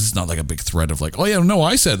long as it's not like a big thread of like, oh yeah, no,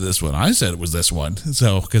 I said this one, I said it was this one.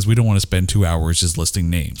 So because we don't want to spend 2 hours just listing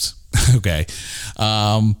names. Okay.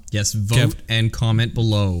 Yes, vote and comment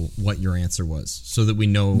below what your answer was, so that we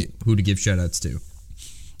know who to give shout outs to.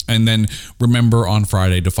 And then remember on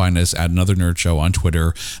Friday to find us at Another Nerd Show on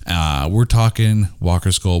Twitter. We're talking Walker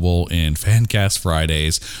Scoble in Fancast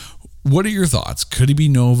Fridays. What are your thoughts? Could he be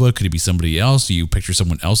Nova? Could he be somebody else? Do you picture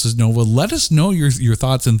someone else's Nova? Let us know your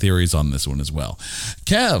thoughts and theories on this one as well.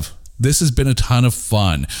 Kev, this has been a ton of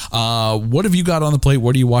fun. What have you got on the plate?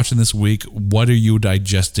 What are you watching this week? What are you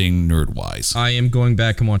digesting nerd-wise? I am going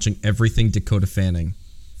back and watching everything Dakota Fanning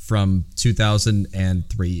from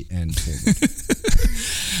 2003 and forward.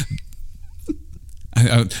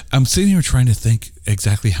 I'm sitting here trying to think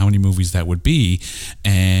exactly how many movies that would be,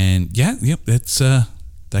 and it's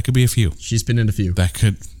that could be a few. She's been in a few. That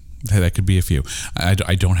could be a few.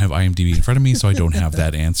 I don't have IMDb in front of me, so I don't have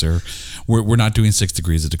that answer. We're not doing 6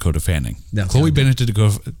 Degrees of Dakota Fanning. No, Chloe Bennett to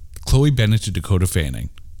Dakota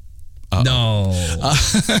Fanning. Uh-oh. No.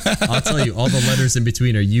 I'll tell you, all the letters in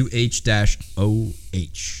between are UH-OH.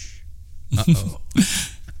 Uh-oh.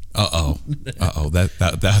 Uh-oh. Uh-oh.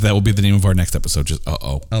 That will be the name of our next episode. Just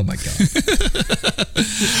uh-oh. Oh my God.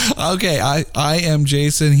 Okay, I am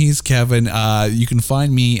Jason. He's Kevin. You can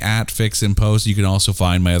find me at Fix and Post. You can also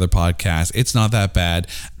find my other podcast, It's Not That Bad,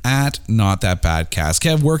 at Not That Bad Cast.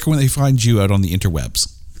 Kev, where can they find you out on the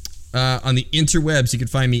interwebs? On the interwebs, you can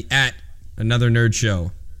find me at Another Nerd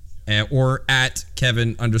Show, or at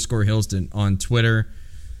Kevin_Hillsden on Twitter,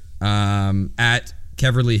 at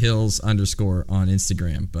Keverly Hills _ on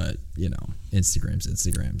Instagram, but Instagram's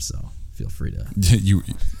Instagram, so feel free to.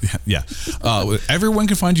 Everyone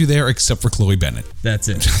can find you there except for Chloe Bennett. That's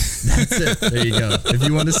it. There you go. If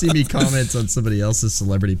you want to see me comment on somebody else's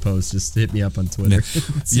celebrity post, just hit me up on Twitter.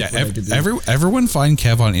 Everyone find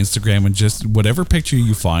Kev on Instagram, and just whatever picture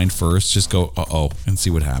you find first, just go uh-oh and see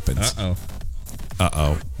what happens. Uh-oh.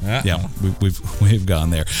 Yeah, we've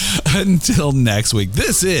gone there. Until next week,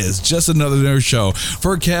 this is Just Another Nerd Show.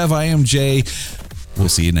 For Kev, I am Jay. We'll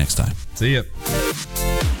see you next time. See ya.